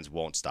Boston fans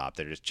won't stop.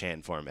 They're just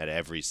chanting for him at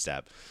every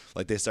step.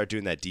 Like, they start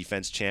doing that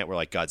defense chant where,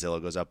 like,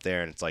 Godzilla goes up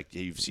there, and it's like,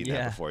 you've seen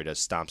that before. He does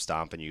stomp,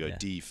 stomp, and you go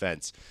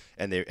defense.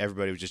 And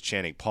everybody was just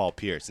chanting Paul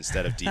Pierce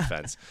instead of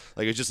defense.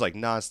 Like, it was just, like,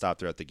 nonstop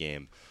throughout the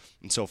game.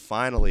 And so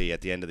finally,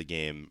 at the end of the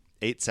game,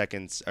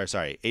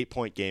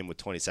 8-point game with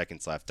 20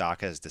 seconds left,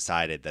 Doc has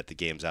decided that the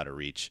game's out of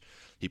reach.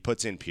 He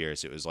puts in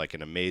Pierce. It was like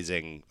an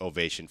amazing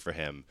ovation for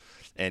him.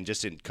 And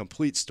just in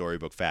complete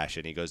storybook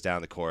fashion, he goes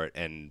down the court,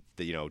 and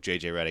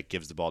J.J. Redick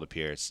gives the ball to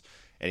Pierce.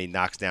 and he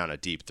knocks down a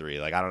deep three.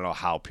 Like, I don't know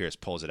how Pierce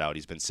pulls it out.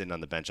 He's been sitting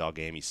on the bench all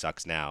game. He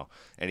sucks now,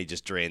 and he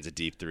just drains a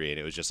deep three, and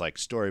it was just like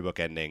storybook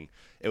ending.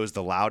 It was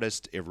the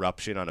loudest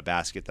eruption on a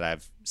basket that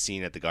I've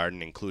seen at the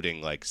Garden,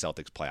 including like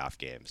Celtics playoff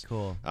games.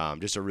 Cool.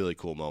 Just a really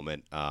cool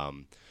moment.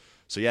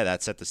 So yeah,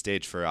 that set the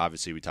stage for,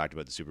 obviously we talked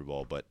about the Super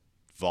Bowl, but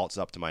vaults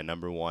up to my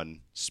number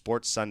one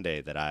sports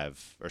Sunday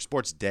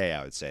sports day,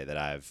 I would say, that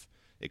I've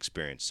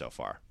experienced so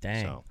far.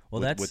 Dang. So,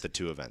 Well, with the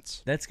two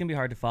events. That's gonna be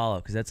hard to follow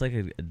because that's like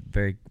a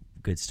very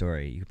good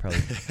story. You could probably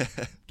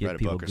give Write a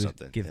people book or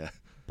something. give Yeah.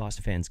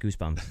 Boston fans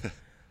goosebumps.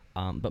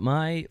 But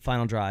my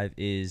final drive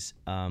is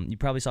you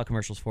probably saw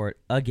commercials for it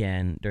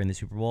again during the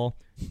Super Bowl,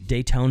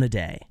 Daytona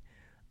Day.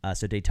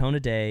 So Daytona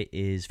Day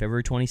is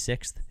February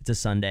 26th. It's a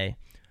Sunday.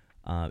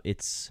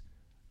 It's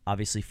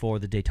obviously for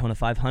the Daytona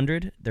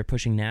 500. They're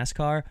pushing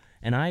NASCAR,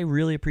 and I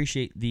really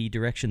appreciate the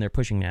direction they're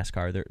pushing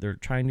NASCAR. They're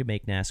trying to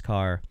make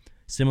NASCAR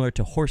similar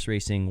to horse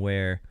racing,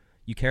 where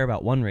you care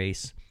about one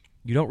race.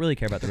 You don't really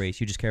care about the race.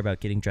 You just care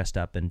about getting dressed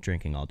up and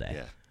drinking all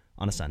day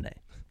on a Sunday.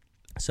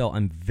 So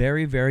I'm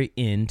very, very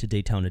into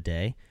Daytona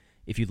Day.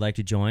 If you'd like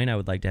to join, I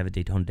would like to have a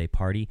Daytona Day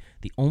party.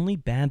 The only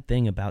bad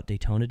thing about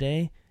Daytona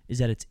Day is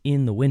that it's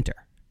in the winter.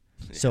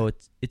 Yeah, so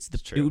it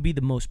would be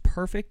the most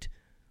perfect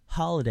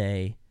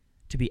holiday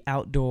to be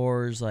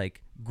outdoors,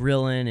 like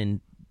grilling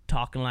and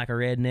talking like a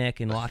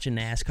redneck and watching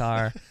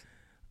NASCAR.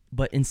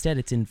 But instead,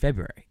 it's in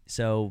February.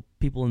 So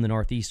people in the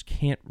Northeast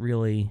can't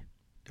really,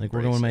 like,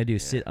 what am I do?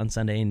 Sit on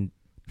Sunday and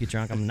get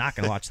drunk? I'm not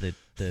going to watch the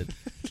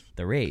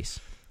race.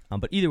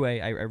 But either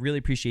way, I really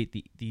appreciate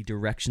the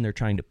direction they're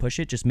trying to push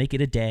it. Just make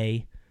it a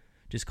day.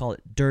 Just call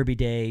it Derby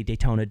Day,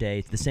 Daytona Day.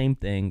 It's the same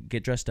thing.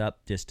 Get dressed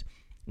up. Just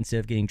instead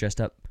of getting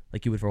dressed up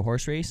like you would for a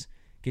horse race,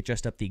 get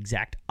dressed up the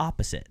exact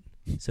opposite.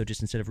 So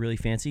just instead of really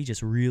fancy,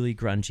 just really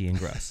grungy and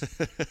gross,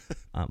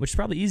 which is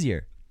probably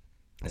easier.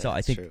 Yeah, so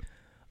I think true.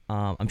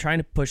 I'm trying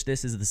to push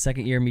this. This is the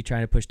second year of me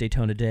trying to push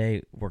Daytona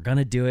Day. We're going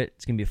to do it.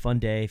 It's going to be a fun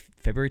day.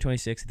 February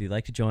 26th, if you'd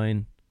like to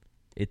join,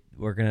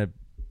 we're going to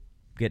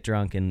get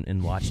drunk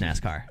and watch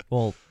NASCAR.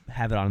 We'll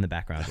have it on in the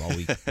background while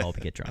we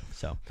get drunk.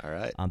 So all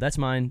right, that's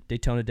mine.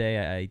 Daytona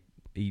Day.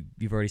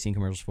 You've already seen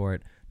commercials for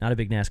it. Not a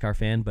big NASCAR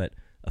fan, but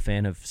a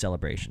fan of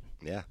celebration.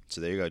 Yeah.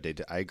 So there you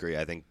go. I agree.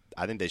 I think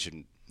they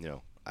should.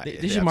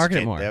 They should market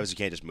it more. They obviously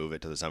can't just move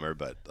it to the summer,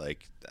 but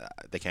like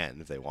they can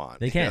if they want.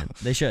 They can.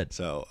 They should.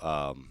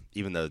 So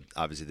even though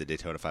obviously the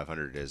Daytona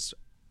 500 is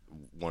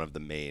one of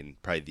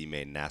probably the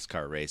main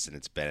NASCAR race, and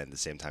it's been at the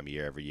same time of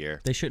year every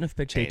year. They shouldn't have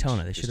picked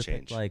Daytona. They should have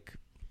picked like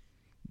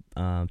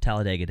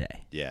Talladega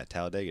Day. Yeah,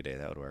 Talladega Day,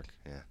 that would work.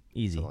 Yeah,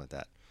 easy, something like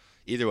that.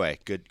 Either way,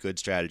 good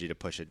strategy to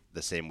push it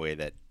the same way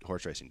that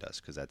horse racing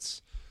does,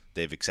 because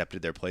they've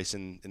accepted their place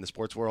in the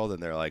sports world,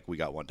 and they're like, we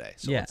got one day.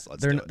 So let's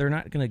do it. They're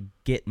not going to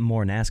get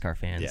more NASCAR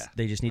fans. Yeah,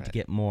 they just need to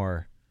get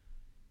more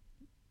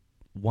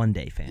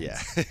one-day fans.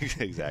 Yeah,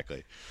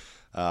 exactly.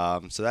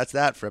 So that's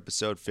that for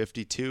episode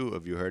 52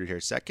 of You Heard It Here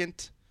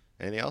Second.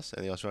 Anything else?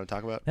 Anything else you want to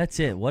talk about? That's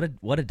it. What a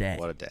day.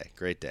 What a day.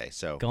 Great day.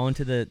 So going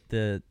to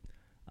the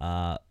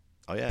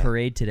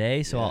parade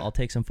today, so I'll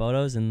take some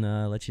photos and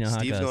let you know how it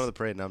goes. Steve's going to the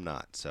parade and I'm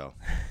not, so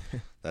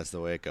that's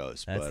the way it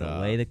goes. That's the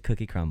way the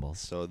cookie crumbles.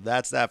 So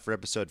that's that for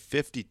episode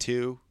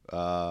 52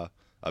 of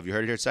You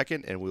Heard It Here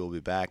Second, and we will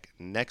be back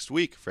next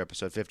week for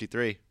episode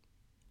 53.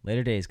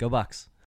 Later days. Go Bucks.